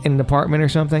in an apartment or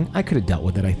something, I could have dealt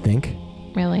with it, I think.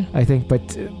 Really? I think,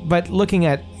 but looking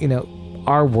at,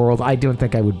 our world, I don't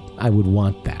think I would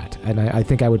want that. And I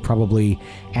think I would probably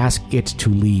ask it to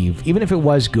leave, even if it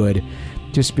was good,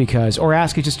 just because, or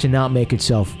ask it just to not make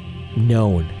itself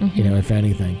known, if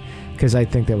anything, because I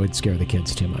think that would scare the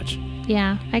kids too much.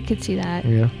 Yeah, I could see that.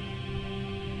 Yeah.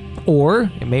 Or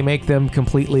it may make them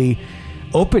completely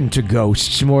open to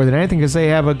ghosts more than anything because they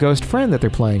have a ghost friend that they're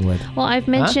playing with. Well, I've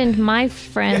mentioned my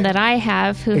friend that I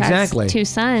have who has 2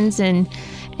 sons, and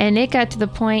it got to the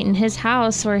point in his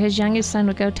house where his youngest son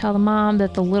would go tell the mom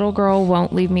that the little girl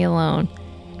won't leave me alone.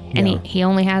 And he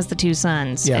only has the 2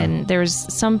 sons. Yeah. And there's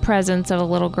some presence of a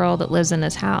little girl that lives in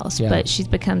his house, but she's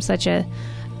become such a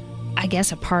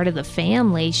part of the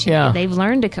family. They've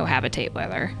learned to cohabitate with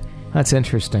her. That's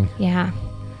interesting. Yeah.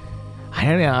 I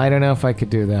don't know if I could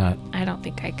do that. I don't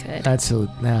think I could.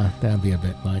 That'd be a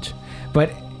bit much.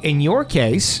 But in your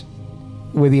case,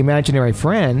 with the imaginary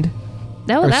friend,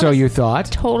 No, or so you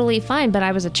thought. Totally fine, but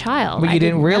I was a child. But you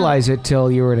didn't realize it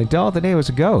till you were an adult that it was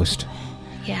a ghost.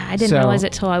 Yeah, I didn't realize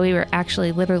it till we were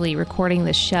actually literally recording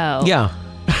the show. Yeah.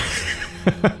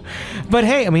 But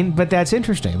hey, I mean, but that's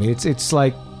interesting. I mean, it's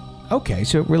like, okay,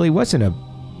 so it really wasn't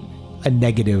a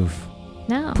negative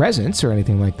presence or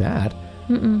anything like that.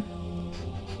 Mm-mm.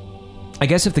 I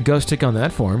guess if the ghost took on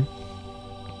that form,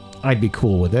 I'd be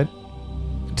cool with it.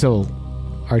 Until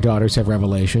our daughters have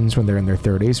revelations when they're in their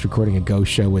 30s, recording a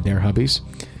ghost show with their hubbies.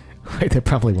 Right, that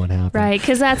probably won't happen. Right,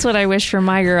 because that's what I wish for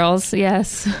my girls,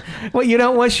 yes. Well, you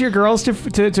don't wish your girls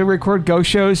to record ghost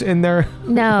shows in their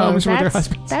homes with their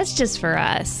husbands? That's just for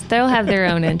us. They'll have their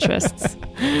own interests.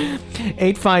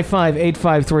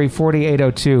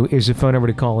 855-853-4802 is the phone number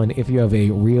to call in if you have a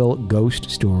real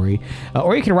ghost story.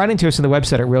 Or you can write into us on the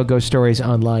website at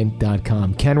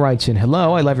realghoststoriesonline.com. Ken writes in,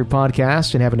 hello, I love your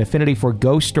podcast and have an affinity for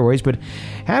ghost stories, but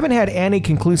haven't had any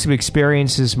conclusive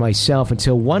experiences myself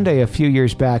until one day a few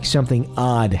years back, something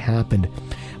odd happened.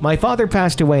 My father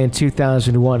passed away in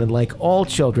 2001, and like all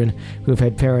children who have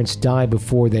had parents die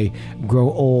before they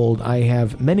grow old, I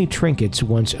have many trinkets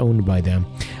once owned by them.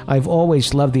 I've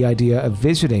always loved the idea of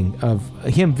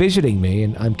him visiting me,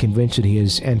 and I'm convinced that he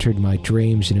has entered my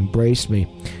dreams and embraced me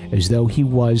as though he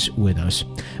was with us.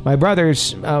 My brother,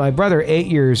 8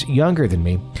 years younger than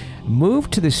me,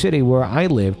 moved to the city where I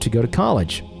lived to go to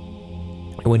college.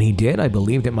 When he did, I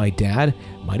believe that my dad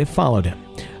might have followed him.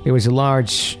 There was a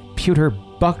large pewter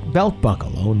belt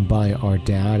buckle owned by our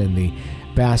dad in the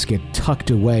basket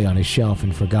tucked away on a shelf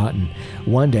and forgotten.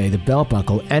 One day, the belt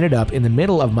buckle ended up in the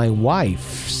middle of my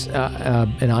wife's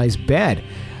and I's bed.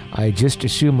 I just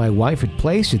assumed my wife had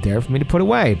placed it there for me to put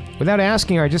away. Without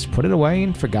asking her, I just put it away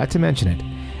and forgot to mention it.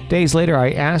 Days later,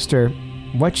 I asked her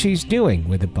what she's doing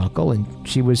with the buckle, and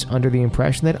she was under the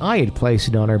impression that I had placed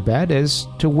it on her bed as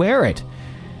to wear it.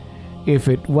 If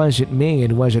it wasn't me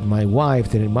and wasn't my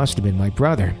wife, then it must have been my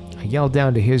brother. I yelled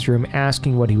down to his room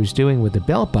asking what he was doing with the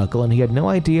belt buckle, and he had no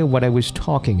idea what I was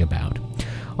talking about.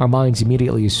 Our minds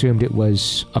immediately assumed it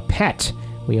was a pet.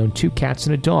 We own 2 cats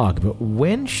and a dog, but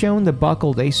when shown the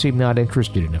buckle, they seemed not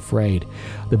interested and afraid.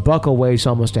 The buckle weighs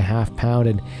almost a half pound,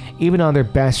 and even on their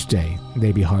best day,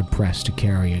 they'd be hard-pressed to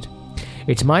carry it.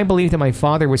 It's my belief that my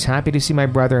father was happy to see my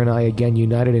brother and I again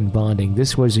united in bonding.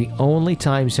 This was the only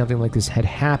time something like this had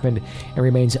happened and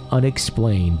remains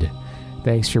unexplained.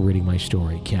 Thanks for reading my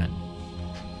story, Ken.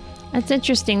 It's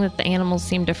interesting that the animals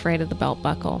seemed afraid of the belt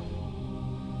buckle.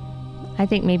 I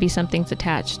think maybe something's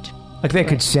attached. Like they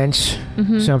could sense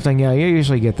something. Yeah, you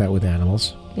usually get that with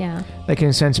animals. Yeah. They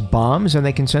can sense bombs and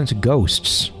they can sense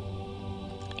ghosts.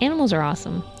 Animals are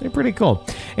awesome. They're pretty cool.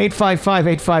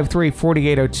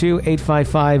 855-853-4802,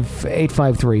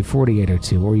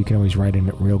 855-853-4802, or you can always write in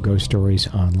at Real Ghost Stories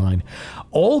Online.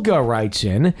 Olga writes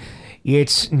in,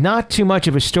 it's not too much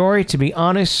of a story. To be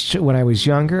honest, when I was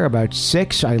younger, about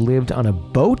 6, I lived on a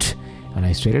boat, and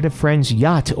I stayed at a friend's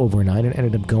yacht overnight and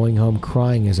ended up going home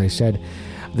crying. As I said,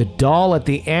 the doll at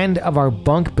the end of our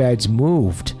bunk beds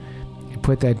moved. I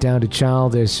put that down to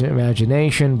childish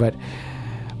imagination, but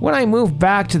when I moved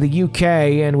back to the UK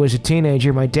and was a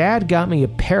teenager, my dad got me a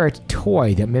parrot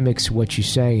toy that mimics what you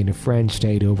say, and a friend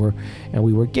stayed over, and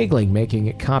we were giggling, making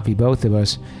it copy both of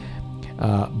us.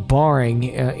 Barring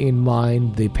in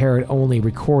mind, the parrot only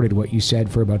recorded what you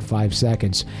said for about 5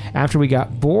 seconds. After we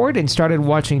got bored and started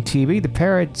watching TV, the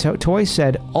parrot toy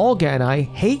said, Olga and I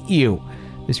hate you.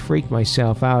 This freaked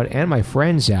myself out and my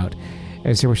friends out,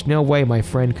 as there was no way my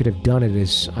friend could have done it,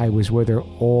 as I was with her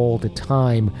all the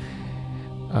time.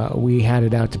 We had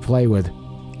it out to play with.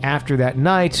 After that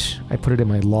night, I put it in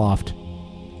my loft.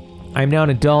 I'm now an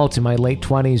adult in my late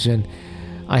 20s, and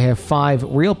I have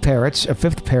 5 real parrots, a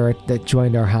 5th parrot that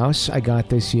joined our house I got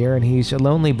this year, and he's a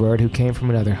lonely bird who came from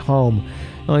another home.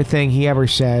 The only thing he ever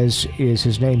says is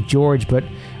his name, George, but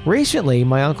recently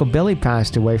my Uncle Billy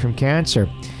passed away from cancer.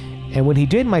 And when he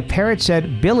did, my parrot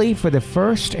said Billy for the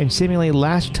first and seemingly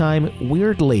last time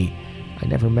weirdly. I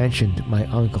never mentioned my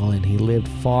uncle, and he lived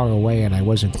far away, and I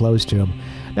wasn't close to him.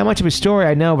 Not much of a story,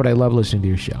 I know, but I love listening to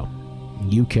your show.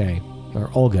 UK, or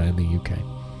Olga in the UK.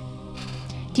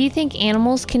 Do you think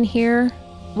animals can hear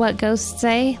what ghosts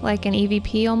say, like an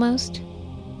EVP almost?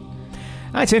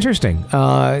 That's interesting.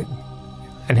 I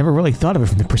never really thought of it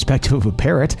from the perspective of a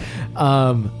parrot.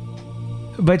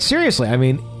 But seriously, I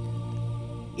mean,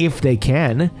 if they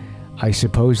can, I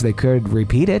suppose they could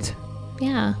repeat it.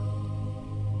 Yeah.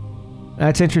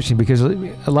 That's interesting because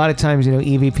a lot of times,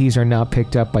 EVPs are not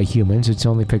picked up by humans. It's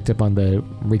only picked up on the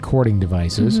recording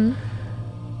devices.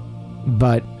 Mm-hmm.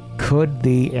 But could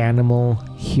the animal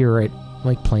hear it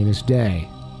like plain as day?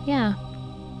 Yeah.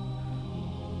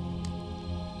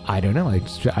 I don't know.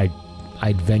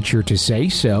 I'd venture to say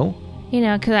so.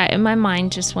 Because my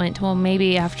mind just went, well,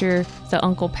 maybe after the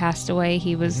uncle passed away,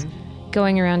 he was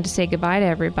going around to say goodbye to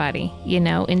everybody,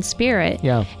 in spirit.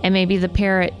 Yeah. And maybe the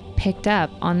parrot picked up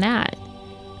on that.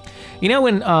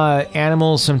 When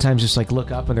animals sometimes just like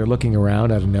look up and they're looking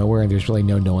around out of nowhere and there's really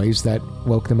no noise that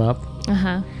woke them up?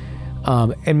 Uh-huh.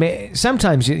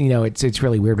 Sometimes, it's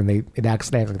really weird when it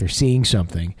acts like they're seeing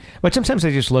something. But sometimes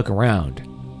they just look around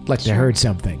like they heard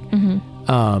something.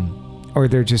 Mm-hmm. Or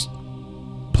they're just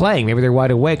playing. Maybe they're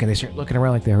wide awake and they start looking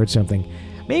around like they heard something.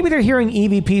 Maybe they're hearing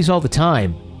EVPs all the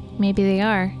time. Maybe they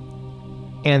are.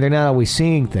 And they're not always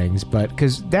seeing things, but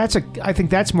because I think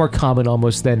that's more common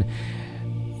almost than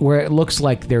where it looks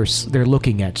like they're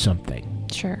looking at something.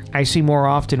 Sure. I see more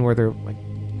often where they're like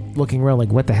looking around like,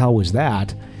 what the hell was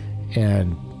that?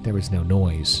 And there was no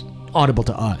noise audible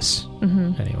to us.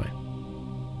 Mm-hmm. Anyway.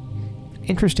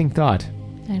 Interesting thought.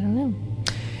 I don't know.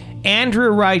 Andrew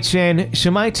writes in,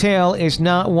 so my tale is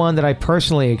not one that I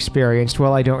personally experienced.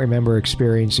 Well, I don't remember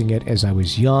experiencing it as I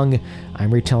was young.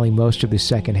 I'm retelling most of the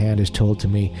secondhand as told to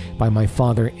me by my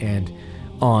father and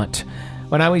aunt.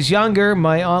 When I was younger,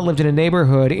 my aunt lived in a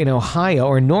neighborhood in Ohio,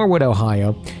 or Norwood,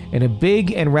 Ohio, in a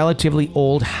big and relatively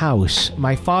old house.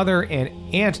 My father and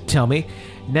aunt tell me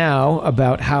now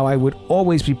about how I would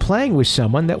always be playing with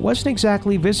someone that wasn't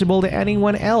exactly visible to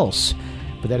anyone else.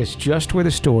 But that is just where the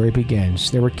story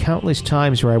begins. There were countless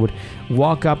times where I would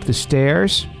walk up the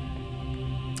stairs,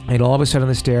 and all of a sudden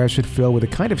the stairs would fill with a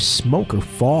kind of smoke or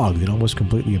fog that almost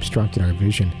completely obstructed our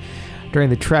vision.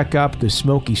 During the trek up the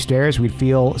smoky stairs, we'd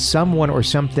feel someone or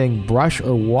something brush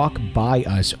or walk by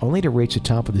us, only to reach the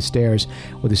top of the stairs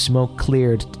where the smoke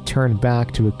cleared to turn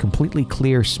back to a completely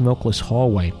clear, smokeless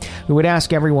hallway. We would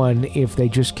ask everyone if they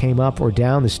just came up or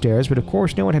down the stairs, but of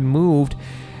course no one had moved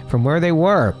from where they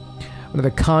were.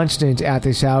 Another constant at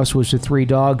this house was the 3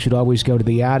 dogs who'd always go to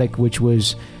the attic, which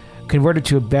was converted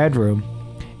to a bedroom,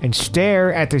 and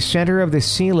stare at the center of the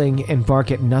ceiling and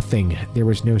bark at nothing. There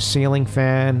was no ceiling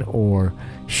fan or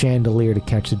chandelier to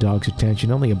catch the dog's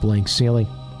attention, only a blank ceiling.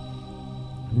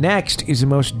 Next is the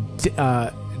most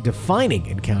defining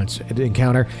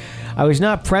encounter. I was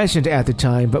not present at the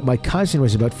time, but my cousin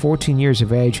was about 14 years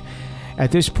of age.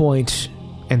 At this point,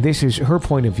 and this is her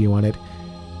point of view on it,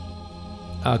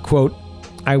 quote,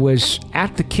 I was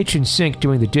at the kitchen sink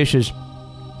doing the dishes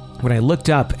when I looked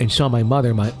up and saw my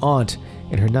mother, my aunt,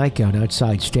 in her nightgown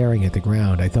outside staring at the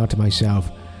ground. I thought to myself,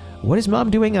 what is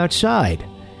Mom doing outside?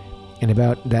 And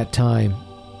about that time,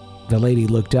 the lady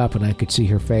looked up and I could see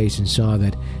her face and saw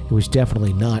that it was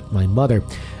definitely not my mother.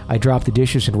 I dropped the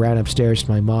dishes and ran upstairs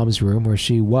to my mom's room where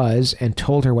she was and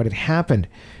told her what had happened.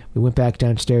 We went back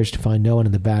downstairs to find no one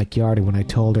in the backyard, and when I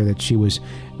told her that she was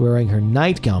wearing her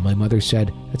nightgown, my mother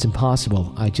said, that's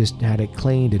impossible. I just had it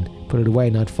cleaned and put it away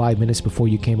not 5 minutes before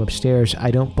you came upstairs. I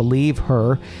don't believe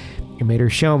her. I made her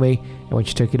show me, and when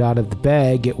she took it out of the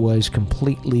bag, it was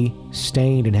completely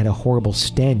stained and had a horrible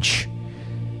stench.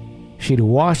 She'd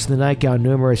washed the nightgown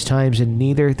numerous times, and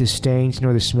neither the stains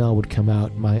nor the smell would come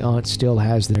out. My aunt still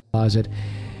has the closet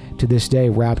to this day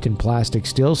wrapped in plastic,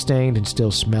 still stained and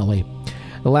still smelly.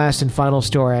 The last and final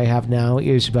story I have now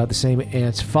is about the same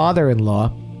aunt's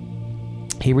father-in-law.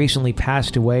 He recently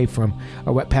passed away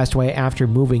after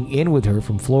moving in with her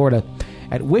from Florida,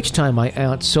 at which time my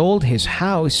aunt sold his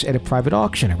house at a private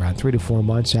auction. Around 3 to 4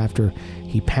 months after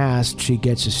he passed, she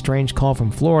gets a strange call from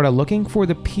Florida looking for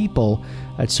the people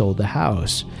that sold the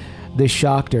house. This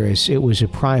shocked her as it was a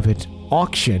private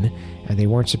auction and they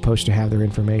weren't supposed to have their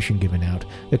information given out.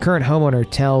 The current homeowner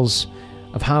tells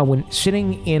of how when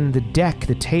sitting in the deck,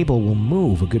 the table will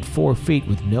move a good 4 feet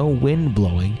with no wind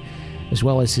blowing, as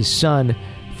well as his son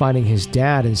finding his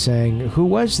dad and saying, who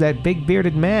was that big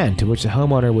bearded man? To which the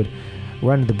homeowner would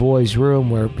run to the boy's room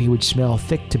where he would smell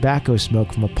thick tobacco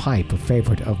smoke from a pipe, a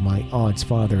favorite of my aunt's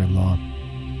father-in-law.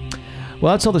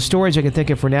 Well, that's all the stories I can think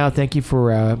of for now. Thank you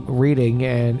for reading,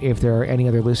 and if there are any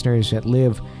other listeners that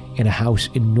live in a house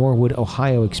in Norwood,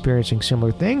 Ohio experiencing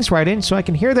similar things, write in so I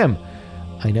can hear them.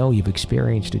 I know you've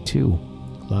experienced it too.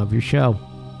 Love your show.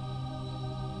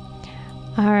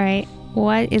 All right.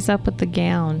 What is up with the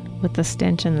gown, with the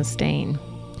stench and the stain?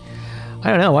 I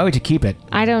don't know. Why would you keep it?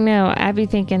 I don't know. I'd be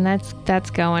thinking that's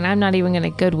going. I'm not even going to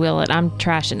Goodwill it. I'm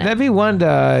trashing it. That'd be one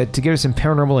to give some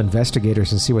paranormal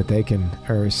investigators and see what they can,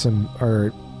 or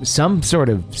some sort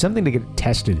of something to get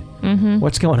tested. Mm-hmm.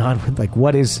 What's going on with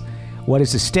what is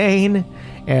the stain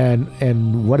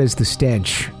and what is the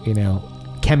stench?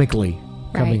 Chemically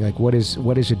coming. Right. What is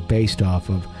it based off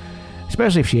of?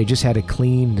 Especially if she had just had it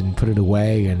cleaned and put it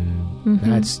away, and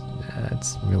that's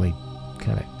really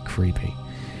kind of creepy.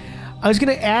 I was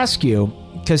going to ask you,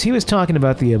 Because he was talking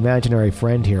about the imaginary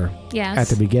friend here at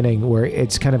the beginning, where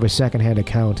it's kind of a secondhand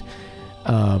account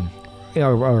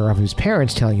or of his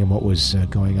parents telling him what was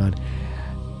going on.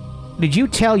 Did you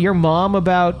tell your mom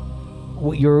about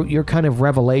your kind of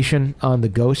revelation on the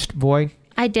ghost boy?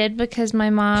 I did, because my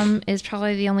mom is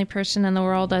probably the only person in the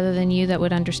world other than you that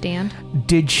would understand.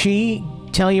 Did she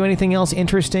tell you anything else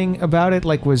interesting about it?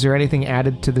 Like, was there anything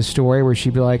added to the story where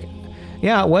she'd be like,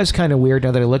 yeah, it was kind of weird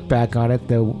now that I look back on it,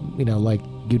 though, like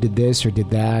you did this or did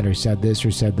that or said this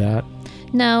or said that?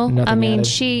 No, nothing I mean, added?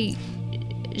 she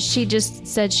just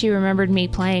said she remembered me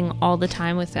playing all the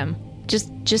time with him,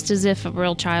 just as if a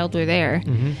real child were there.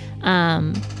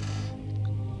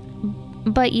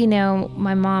 But,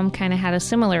 my mom kind of had a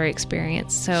similar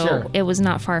experience, so It was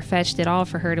not far-fetched at all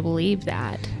for her to believe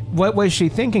that. What was she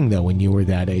thinking, though, when you were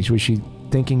that age? Was she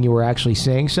thinking you were actually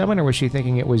seeing someone, or was she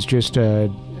thinking it was just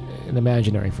an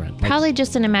imaginary friend? Probably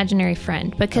just an imaginary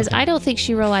friend, because I don't think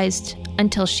she realized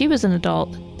until she was an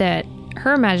adult that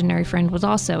her imaginary friend was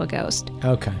also a ghost.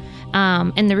 Okay.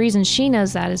 And the reason she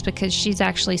knows that is because she's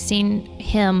actually seen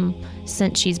him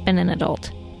since she's been an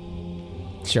adult.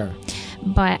 Sure.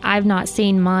 But I've not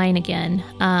seen mine again.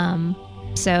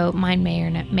 So mine may or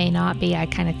may not be. I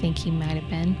kind of think he might have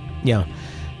been. Yeah.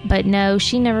 But no,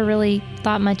 she never really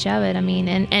thought much of it. I mean,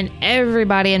 and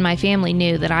everybody in my family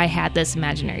knew that I had this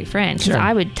imaginary friend. Because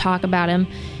I would talk about him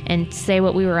and say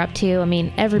what we were up to. I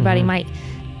mean, everybody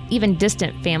even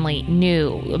distant family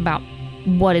knew about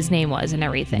what his name was and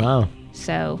everything. Wow.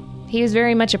 So he was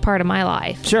very much a part of my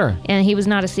life. Sure. And he was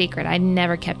not a secret. I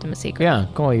never kept him a secret. Yeah,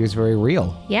 cool. He was very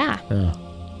real. Yeah. Oh,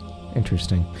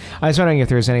 interesting. I was wondering if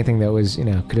there was anything that was, could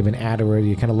have been added, or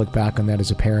you kind of look back on that as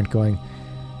a parent going,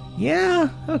 yeah,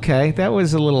 okay, that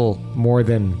was a little more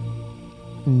than,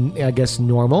 I guess,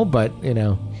 normal, but,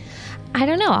 I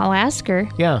don't know. I'll ask her.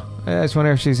 Yeah. I just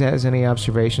wonder if she has any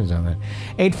observations on that.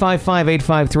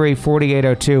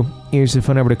 855-853-4802. Here's the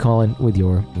phone number to call in with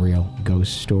your real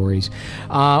ghost stories.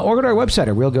 Or go to our website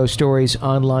at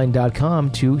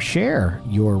realghoststoriesonline.com to share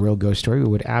your real ghost story. We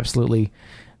would absolutely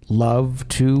love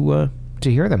to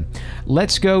hear them.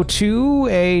 Let's go to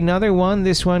another one.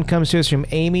 This one comes to us from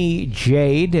Amy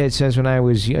Jade. It says, when I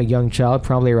was a young child,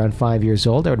 probably around 5 years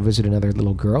old, I would visit another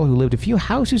little girl who lived a few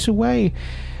houses away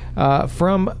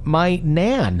from my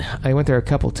nan. I went there a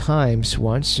couple times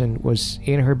once and was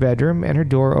in her bedroom, and her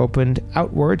door opened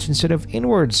outwards instead of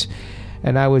inwards.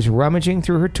 And I was rummaging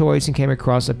through her toys and came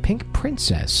across a pink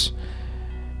princess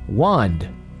wand.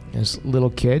 As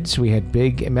little kids, we had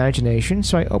big imagination,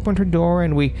 so I opened her door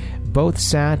and we both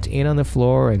sat in on the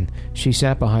floor, and she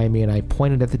sat behind me, and I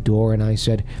pointed at the door and I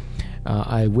said,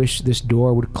 I wish this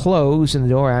door would close, and the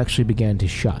door actually began to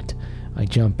shut. I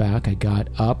jumped back, I got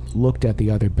up, looked at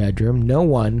the other bedroom. No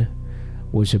one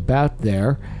was about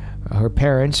there. Her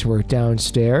parents were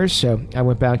downstairs, so I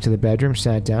went back to the bedroom,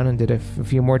 sat down, and did it a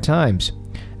few more times.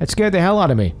 That scared the hell out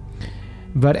of me.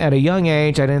 But at a young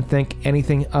age, I didn't think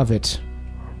anything of it.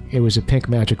 It was a pink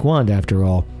magic wand, after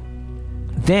all.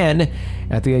 Then,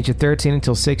 at the age of 13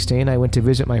 until 16, I went to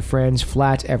visit my friend's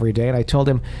flat every day, and I told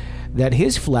him that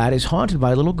his flat is haunted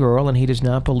by a little girl and he does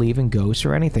not believe in ghosts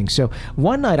or anything. So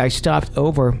one night I stopped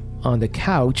over on the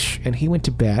couch and he went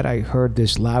to bed. I heard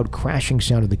this loud crashing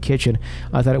sound in the kitchen.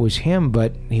 I thought it was him,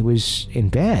 but he was in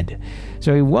bed.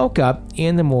 So he woke up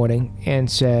in the morning and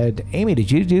said, Amy,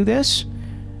 did you do this?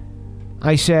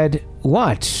 I said,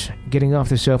 what? Getting off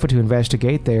the sofa to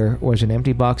investigate, there was an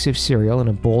empty box of cereal and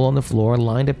a bowl on the floor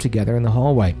lined up together in the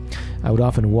hallway. I would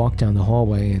often walk down the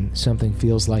hallway and something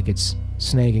feels like it's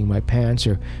snagging my pants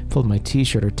or pulled my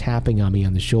t-shirt or tapping on me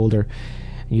on the shoulder.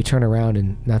 And you turn around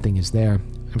and nothing is there.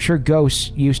 I'm sure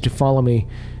ghosts used to follow me,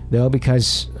 though,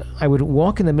 because I would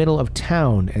walk in the middle of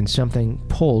town and something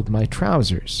pulled my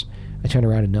trousers. I turned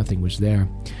around and nothing was there.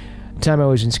 The time I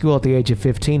was in school at the age of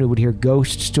 15, we would hear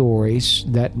ghost stories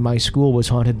that my school was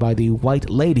haunted by the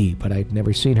White Lady, but I'd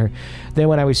never seen her. Then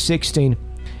when I was 16,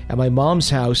 at my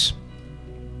mom's house,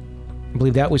 I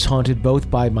believe that was haunted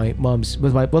both by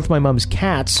both my mom's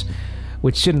cats,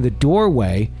 which sit in the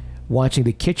doorway watching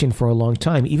the kitchen for a long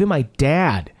time. Even my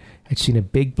dad had seen a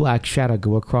big black shadow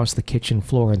go across the kitchen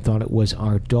floor and thought it was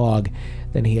our dog.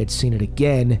 Then he had seen it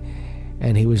again,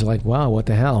 and he was like, wow, what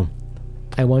the hell?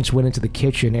 I once went into the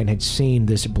kitchen and had seen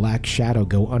this black shadow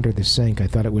go under the sink. I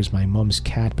thought it was my mom's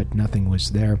cat, but nothing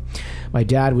was there. My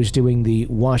dad was doing the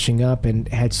washing up and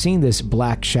had seen this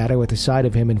black shadow at the side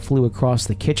of him and flew across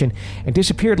the kitchen and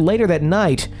disappeared later that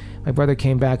night. My brother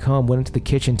came back home, went into the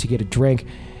kitchen to get a drink,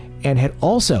 and had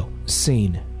also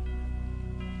seen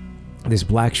this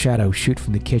black shadow shoot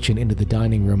from the kitchen into the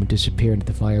dining room and disappear into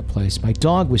the fireplace. My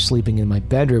dog was sleeping in my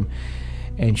bedroom,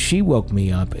 and she woke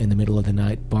me up in the middle of the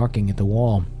night barking at the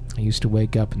wall. I used to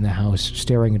wake up in the house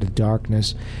staring into the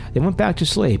darkness, then went back to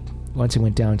sleep. Once I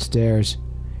went downstairs,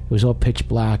 it was all pitch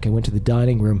black. I went to the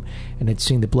dining room and had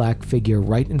seen the black figure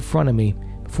right in front of me.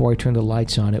 Before I turned the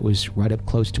lights on, it was right up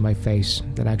close to my face.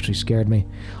 That actually scared me.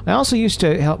 I also used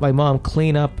to help my mom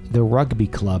clean up the rugby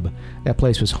club. That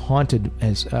place was haunting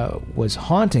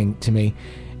to me,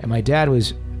 and my dad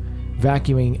was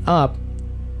vacuuming up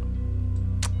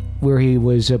where he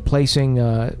was placing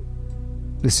the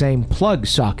same plug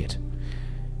socket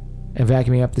and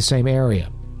vacuuming up the same area.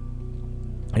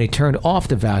 And he turned off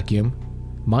the vacuum.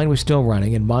 Mine was still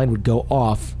running, and mine would go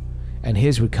off, and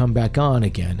his would come back on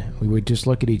again. We would just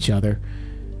look at each other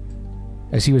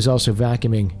as he was also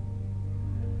vacuuming.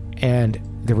 And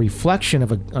the reflection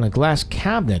on a glass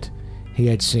cabinet he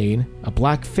had seen, a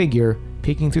black figure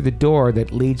peeking through the door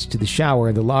that leads to the shower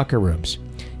and the locker rooms.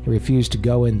 He refused to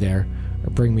go in there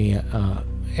or bring me,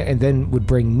 and then would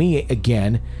bring me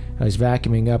again. I was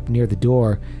vacuuming up near the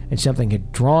door, and something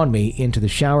had drawn me into the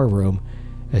shower room.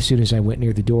 As soon as I went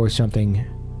near the door, something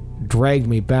dragged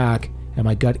me back, and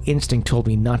my gut instinct told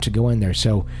me not to go in there,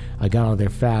 so I got out of there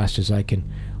fast, as I can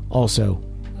also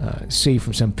see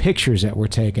from some pictures that were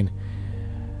taken.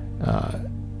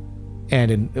 And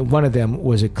in one of them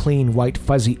was a clean, white,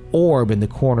 fuzzy orb in the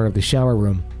corner of the shower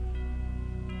room.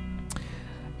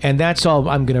 And that's all.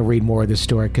 I'm going to read more of this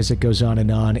story because it goes on,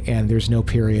 and there's no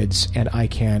periods, and I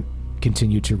can't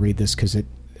continue to read this because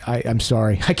I'm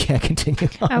sorry, I can't continue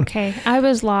on. Okay, I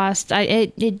was lost.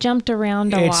 It jumped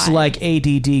around a lot. It's like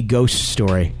ADD ghost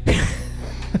story.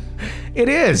 It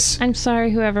is. I'm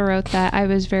sorry, whoever wrote that. I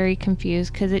was very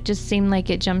confused because it just seemed like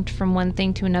it jumped from one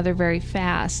thing to another very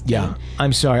fast. Yeah,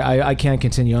 I'm sorry. I can't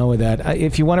continue on with that.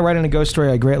 If you want to write in a ghost story,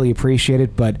 I greatly appreciate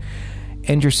it, but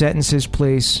end your sentences,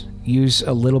 please. Use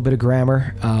a little bit of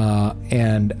grammar,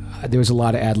 and there was a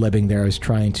lot of ad-libbing there. I was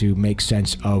trying to make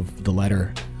sense of the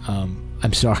letter.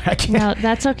 I'm sorry, I can't. No,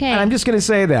 that's okay. I'm just going to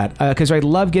say that because I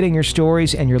love getting your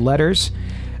stories and your letters,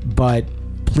 but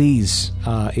please,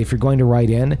 if you're going to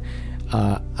write in,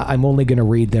 I'm only going to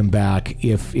read them back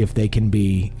if they can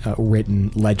be written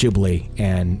legibly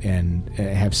and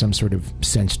have some sort of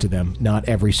sense to them. Not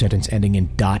every sentence ending in ...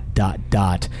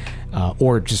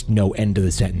 or just no end to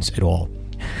the sentence at all.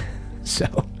 So.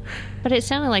 But it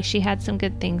sounded like she had some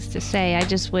good things to say. I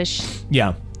just wish.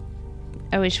 Yeah.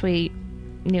 I wish we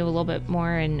knew a little bit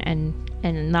more and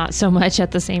not so much at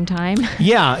the same time.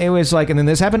 Yeah, it was like, and then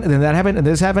this happened, and then that happened, and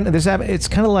this happened, and this happened. It's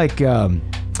kind of like our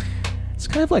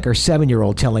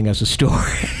 7-year-old telling us a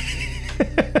story.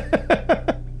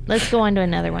 Let's go on to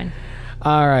another one.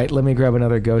 All right, let me grab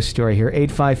another ghost story here.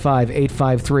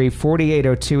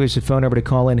 855-853-4802 is the phone number to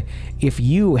call in if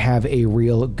you have a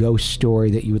real ghost story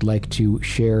that you would like to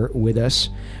share with us.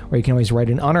 Or you can always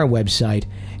write in on our website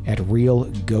at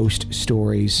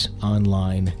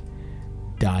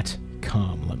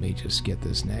realghoststoriesonline.com. Let me just get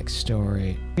this next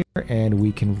story here, and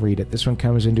we can read it. This one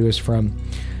comes into us from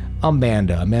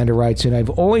Amanda. Amanda writes in, I've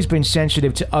always been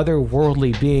sensitive to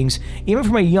otherworldly beings, even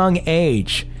from a young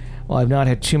age. While I've not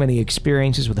had too many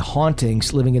experiences with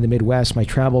hauntings living in the Midwest, my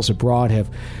travels abroad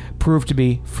have proved to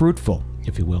be fruitful,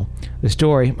 if you will. The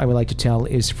story I would like to tell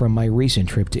is from my recent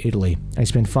trip to Italy. I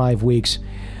spent 5 weeks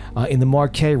in the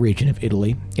Marche region of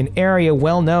Italy, an area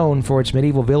well known for its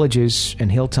medieval villages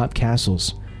and hilltop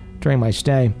castles. During my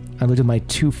stay, I lived with my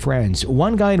 2 friends,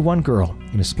 one guy and one girl,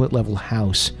 in a split-level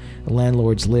house. The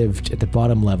landlords lived at the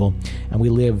bottom level, and we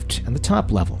lived on the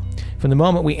top level. From the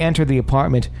moment we entered the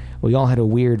apartment, we all had a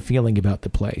weird feeling about the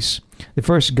place. The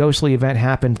first ghostly event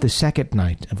happened the second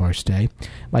night of our stay.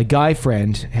 My guy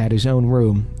friend had his own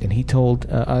room, and he told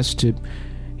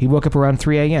he woke up around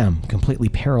 3 a.m., completely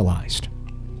paralyzed.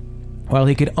 While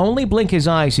he could only blink his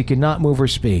eyes, he could not move or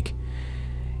speak.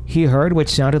 He heard what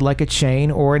sounded like a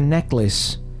chain or a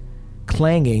necklace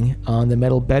clanging on the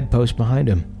metal bedpost behind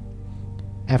him.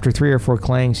 After 3 or 4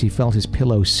 clangs, he felt his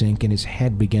pillow sink and his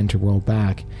head began to roll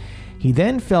back. He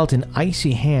then felt an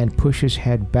icy hand push his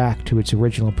head back to its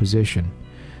original position.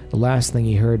 The last thing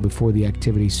he heard before the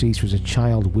activity ceased was a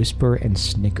child whisper and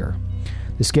snicker.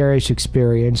 The scariest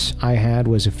experience I had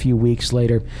was a few weeks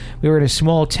later. We were in a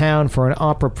small town for an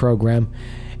opera program,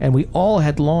 and we all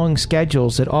had long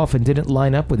schedules that often didn't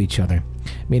line up with each other,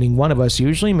 meaning one of us,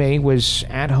 usually me, was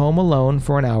at home alone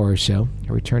for an hour or so.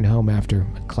 I returned home after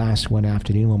class one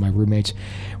afternoon while my roommates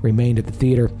remained at the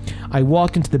theater. I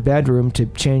walked into the bedroom to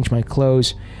change my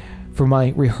clothes for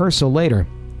my rehearsal later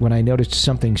when I noticed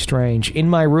something strange. In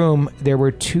my room, there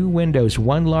were 2 windows,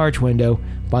 one large window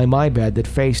by my bed that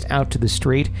faced out to the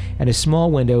street, and a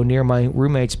small window near my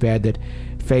roommate's bed that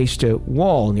faced a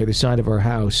wall near the side of our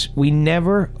house. We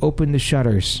never opened the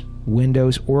shutters,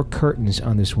 windows, or curtains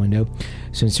on this window,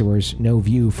 since there was no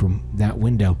view from that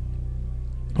window.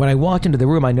 When I walked into the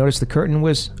room, I noticed the curtain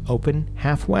was open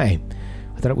halfway.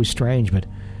 I thought it was strange, but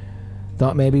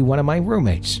thought maybe one of my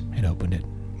roommates had opened it.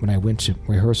 When I went to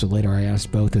rehearsal later, I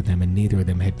asked both of them, and neither of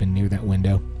them had been near that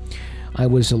window. I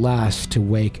was the last to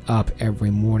wake up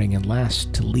every morning and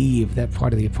last to leave that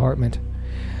part of the apartment.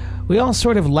 We all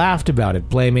sort of laughed about it,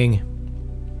 blaming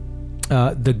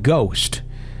the ghost.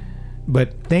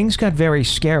 But things got very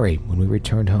scary when we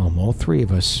returned home. All three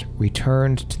of us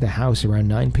returned to the house around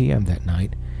 9 p.m. that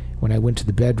night. When I went to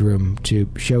the bedroom to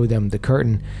show them the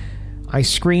curtain, I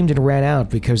screamed and ran out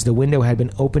because the window had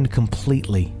been opened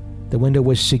completely. The window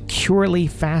was securely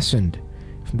fastened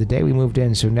from the day we moved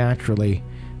in, so naturally,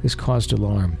 this caused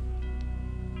alarm.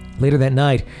 Later that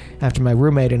night, after my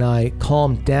roommate and I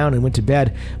calmed down and went to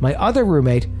bed, my other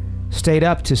roommate stayed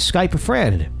up to Skype a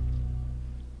friend.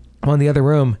 While in the other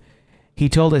room, he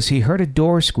told us he heard a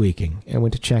door squeaking and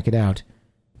went to check it out.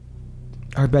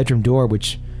 Our bedroom door,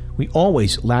 which we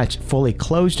always latch fully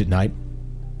closed at night,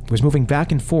 was moving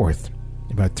back and forth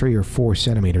about 3 or 4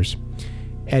 centimeters.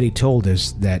 Eddie told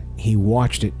us that he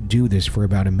watched it do this for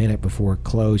about a minute before it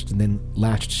closed and then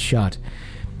latched shut.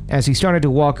 As he started to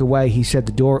walk away, he said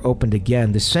the door opened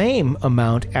again, the same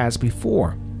amount as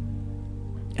before.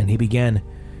 And it began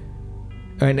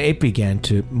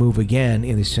to move again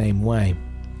in the same way.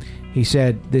 He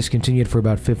said this continued for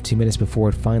about 15 minutes before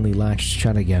it finally latched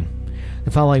shut again.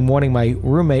 The following morning, my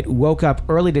roommate woke up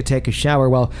early to take a shower.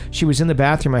 While she was in the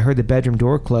bathroom, I heard the bedroom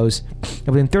door close. And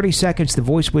within 30 seconds, the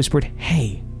voice whispered,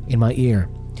 "Hey," in my ear.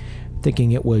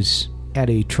 Thinking it was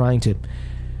Eddie trying to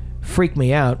freak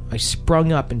me out, I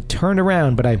sprung up and turned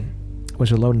around, but I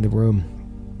was alone in the room.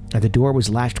 And the door was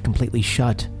latched completely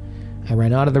shut. I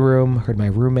ran out of the room, heard my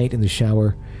roommate in the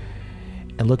shower,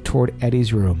 and looked toward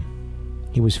Eddie's room.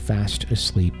 He was fast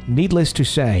asleep. Needless to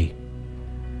say,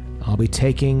 I'll be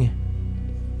taking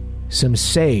some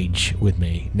sage with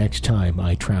me next time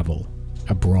I travel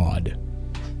abroad.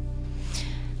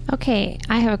 Okay,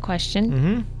 I have a question.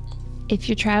 Mm-hmm. If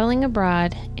you're traveling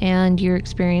abroad and you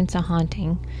experience a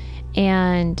haunting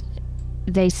and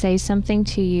they say something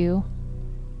to you,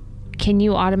 can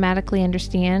you automatically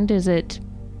understand? If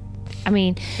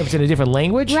it's in a different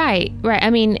language? Right. I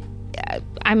mean,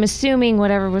 I'm assuming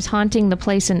whatever was haunting the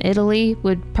place in Italy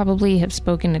would probably have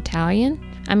spoken Italian.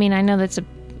 I mean, I know that's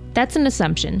an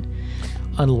assumption.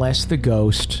 Unless the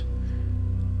ghost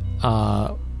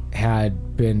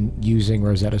had been using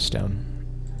Rosetta Stone.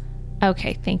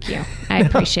 Okay, thank you. I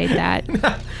appreciate that.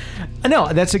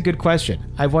 No, that's a good question.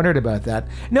 I've wondered about that.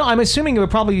 No, I'm assuming it would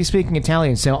probably be speaking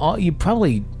Italian, so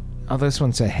this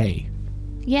one say, "Hey."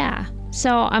 Yeah. So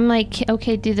I'm like,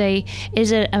 okay,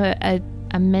 is it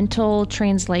a mental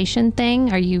translation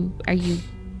thing? Are you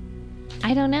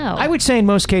I don't know. I would say in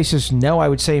most cases, no. I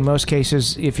would say in most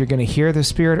cases, if you're going to hear the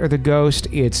spirit or the ghost,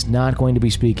 it's not going to be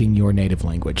speaking your native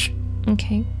language.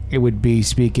 Okay. It would be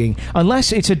speaking,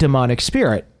 unless it's a demonic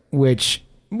spirit, which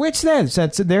then,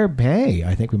 that's their, hey,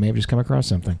 I think we may have just come across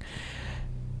something.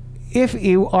 If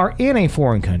you are in a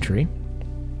foreign country,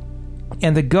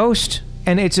 and the ghost,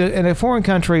 and it's in a foreign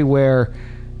country where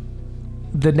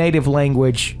the native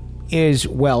language is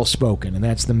well spoken, and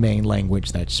that's the main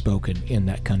language that's spoken in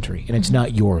that country, and it's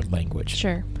not your language.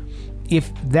 Sure.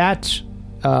 If that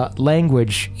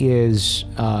language is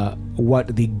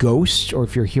what the ghost, or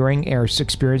if you're hearing or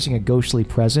experiencing a ghostly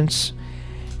presence,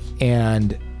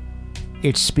 and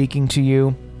it's speaking to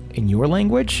you in your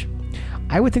language,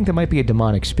 I would think that might be a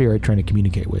demonic spirit trying to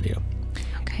communicate with you.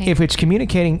 Okay. If it's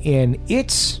communicating in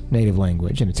its native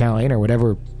language, in Italian or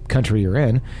whatever country you're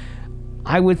in,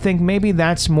 I would think maybe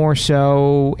that's more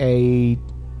so a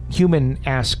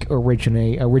human-esque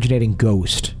originating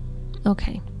ghost.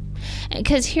 Okay.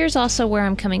 Because here's also where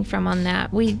I'm coming from on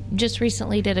that. We just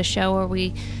recently did a show where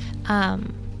we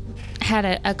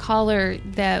had a caller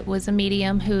that was a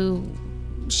medium who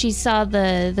she saw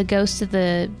the ghost of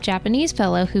the Japanese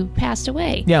fellow who passed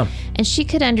away. Yeah. And she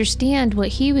could understand what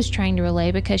he was trying to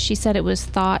relay because she said it was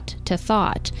thought to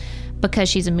thought, because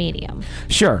she's a medium.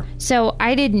 Sure. So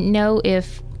I didn't know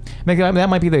if... That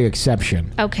might be the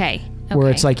exception. Okay. Where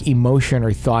it's like emotion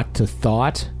or thought to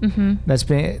thought. Mm-hmm.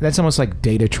 That's almost like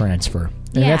data transfer.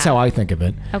 And that's how I think of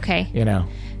it. Okay. You know.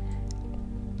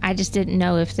 I just didn't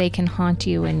know if they can haunt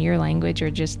you in your language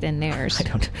or just in theirs.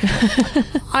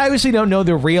 I obviously don't know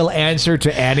the real answer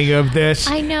to any of this.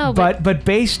 I know. But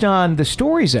based on the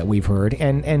stories that we've heard,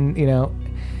 and you know,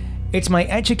 it's my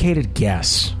educated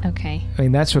guess. Okay. I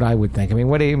mean, that's what I would think. I mean,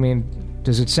 what do you mean?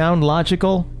 Does it sound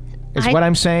logical? Is what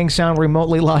I'm saying sound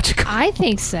remotely logical? I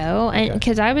think so, and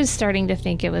because I was starting to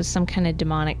think it was some kind of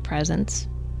demonic presence.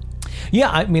 Yeah,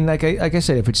 I mean, like I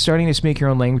said, if it's starting to speak your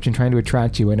own language and trying to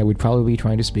attract you, and it would probably be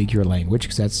trying to speak your language,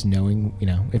 because that's knowing,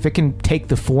 if it can take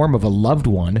the form of a loved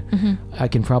one, I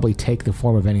can probably take the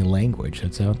form of any language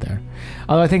that's out there.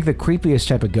 Although I think the creepiest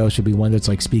type of ghost would be one that's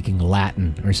like speaking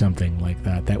Latin or something like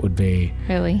that. That would be...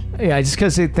 Really? Yeah, just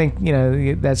because they think,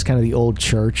 that's kind of the old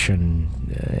church and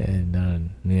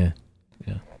yeah.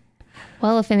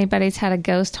 Well, if anybody's had a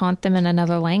ghost haunt them in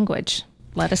another language,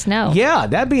 let us know. Yeah,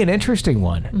 that'd be an interesting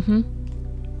one.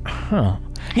 Mm-hmm. Huh.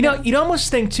 You'd almost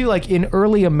think, too, like in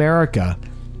early America,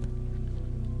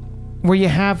 where you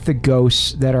have the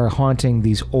ghosts that are haunting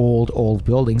these old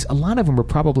buildings, a lot of them were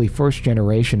probably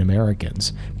first-generation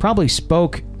Americans. Probably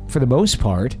spoke, for the most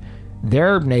part,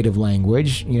 their native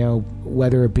language,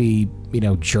 whether it be,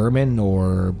 German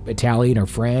or Italian or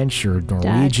French or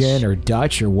Norwegian or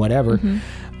Dutch or whatever.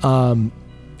 Mm-hmm.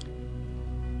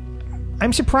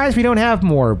 I'm surprised we don't have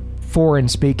more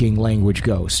foreign-speaking language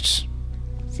ghosts.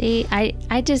 See,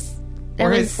 I just...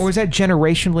 Or has that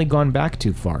generationally gone back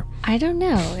too far? I don't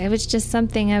know. It was just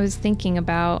something I was thinking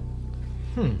about.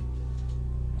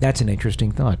 That's an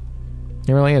interesting thought.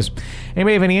 It really is.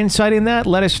 Anybody have any insight in that?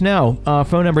 Let us know.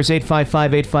 Phone number is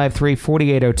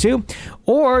 855-853-4802.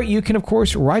 Or you can, of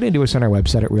course, write into us on our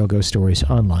website at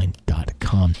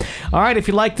realghoststoriesonline.com. All right, if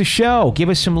you like the show, give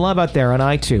us some love out there on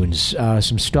iTunes.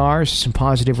 Some stars, some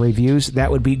positive reviews. That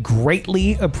would be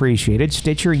greatly appreciated.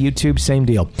 Stitcher, YouTube, same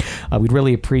deal. We'd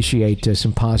really appreciate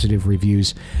some positive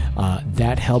reviews.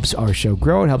 That helps our show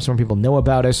grow. It helps more people know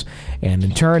about us. And in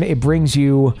turn, it brings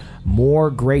you more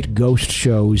great ghost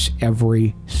shows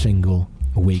every single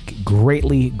week.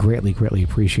 Greatly, greatly, greatly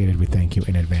appreciated. We thank you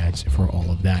in advance for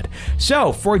all of that.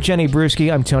 So, for Jenny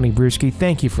Brewski, I'm Tony Brewski.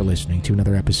 Thank you for listening to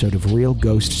another episode of Real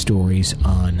Ghost Stories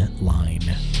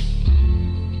Online.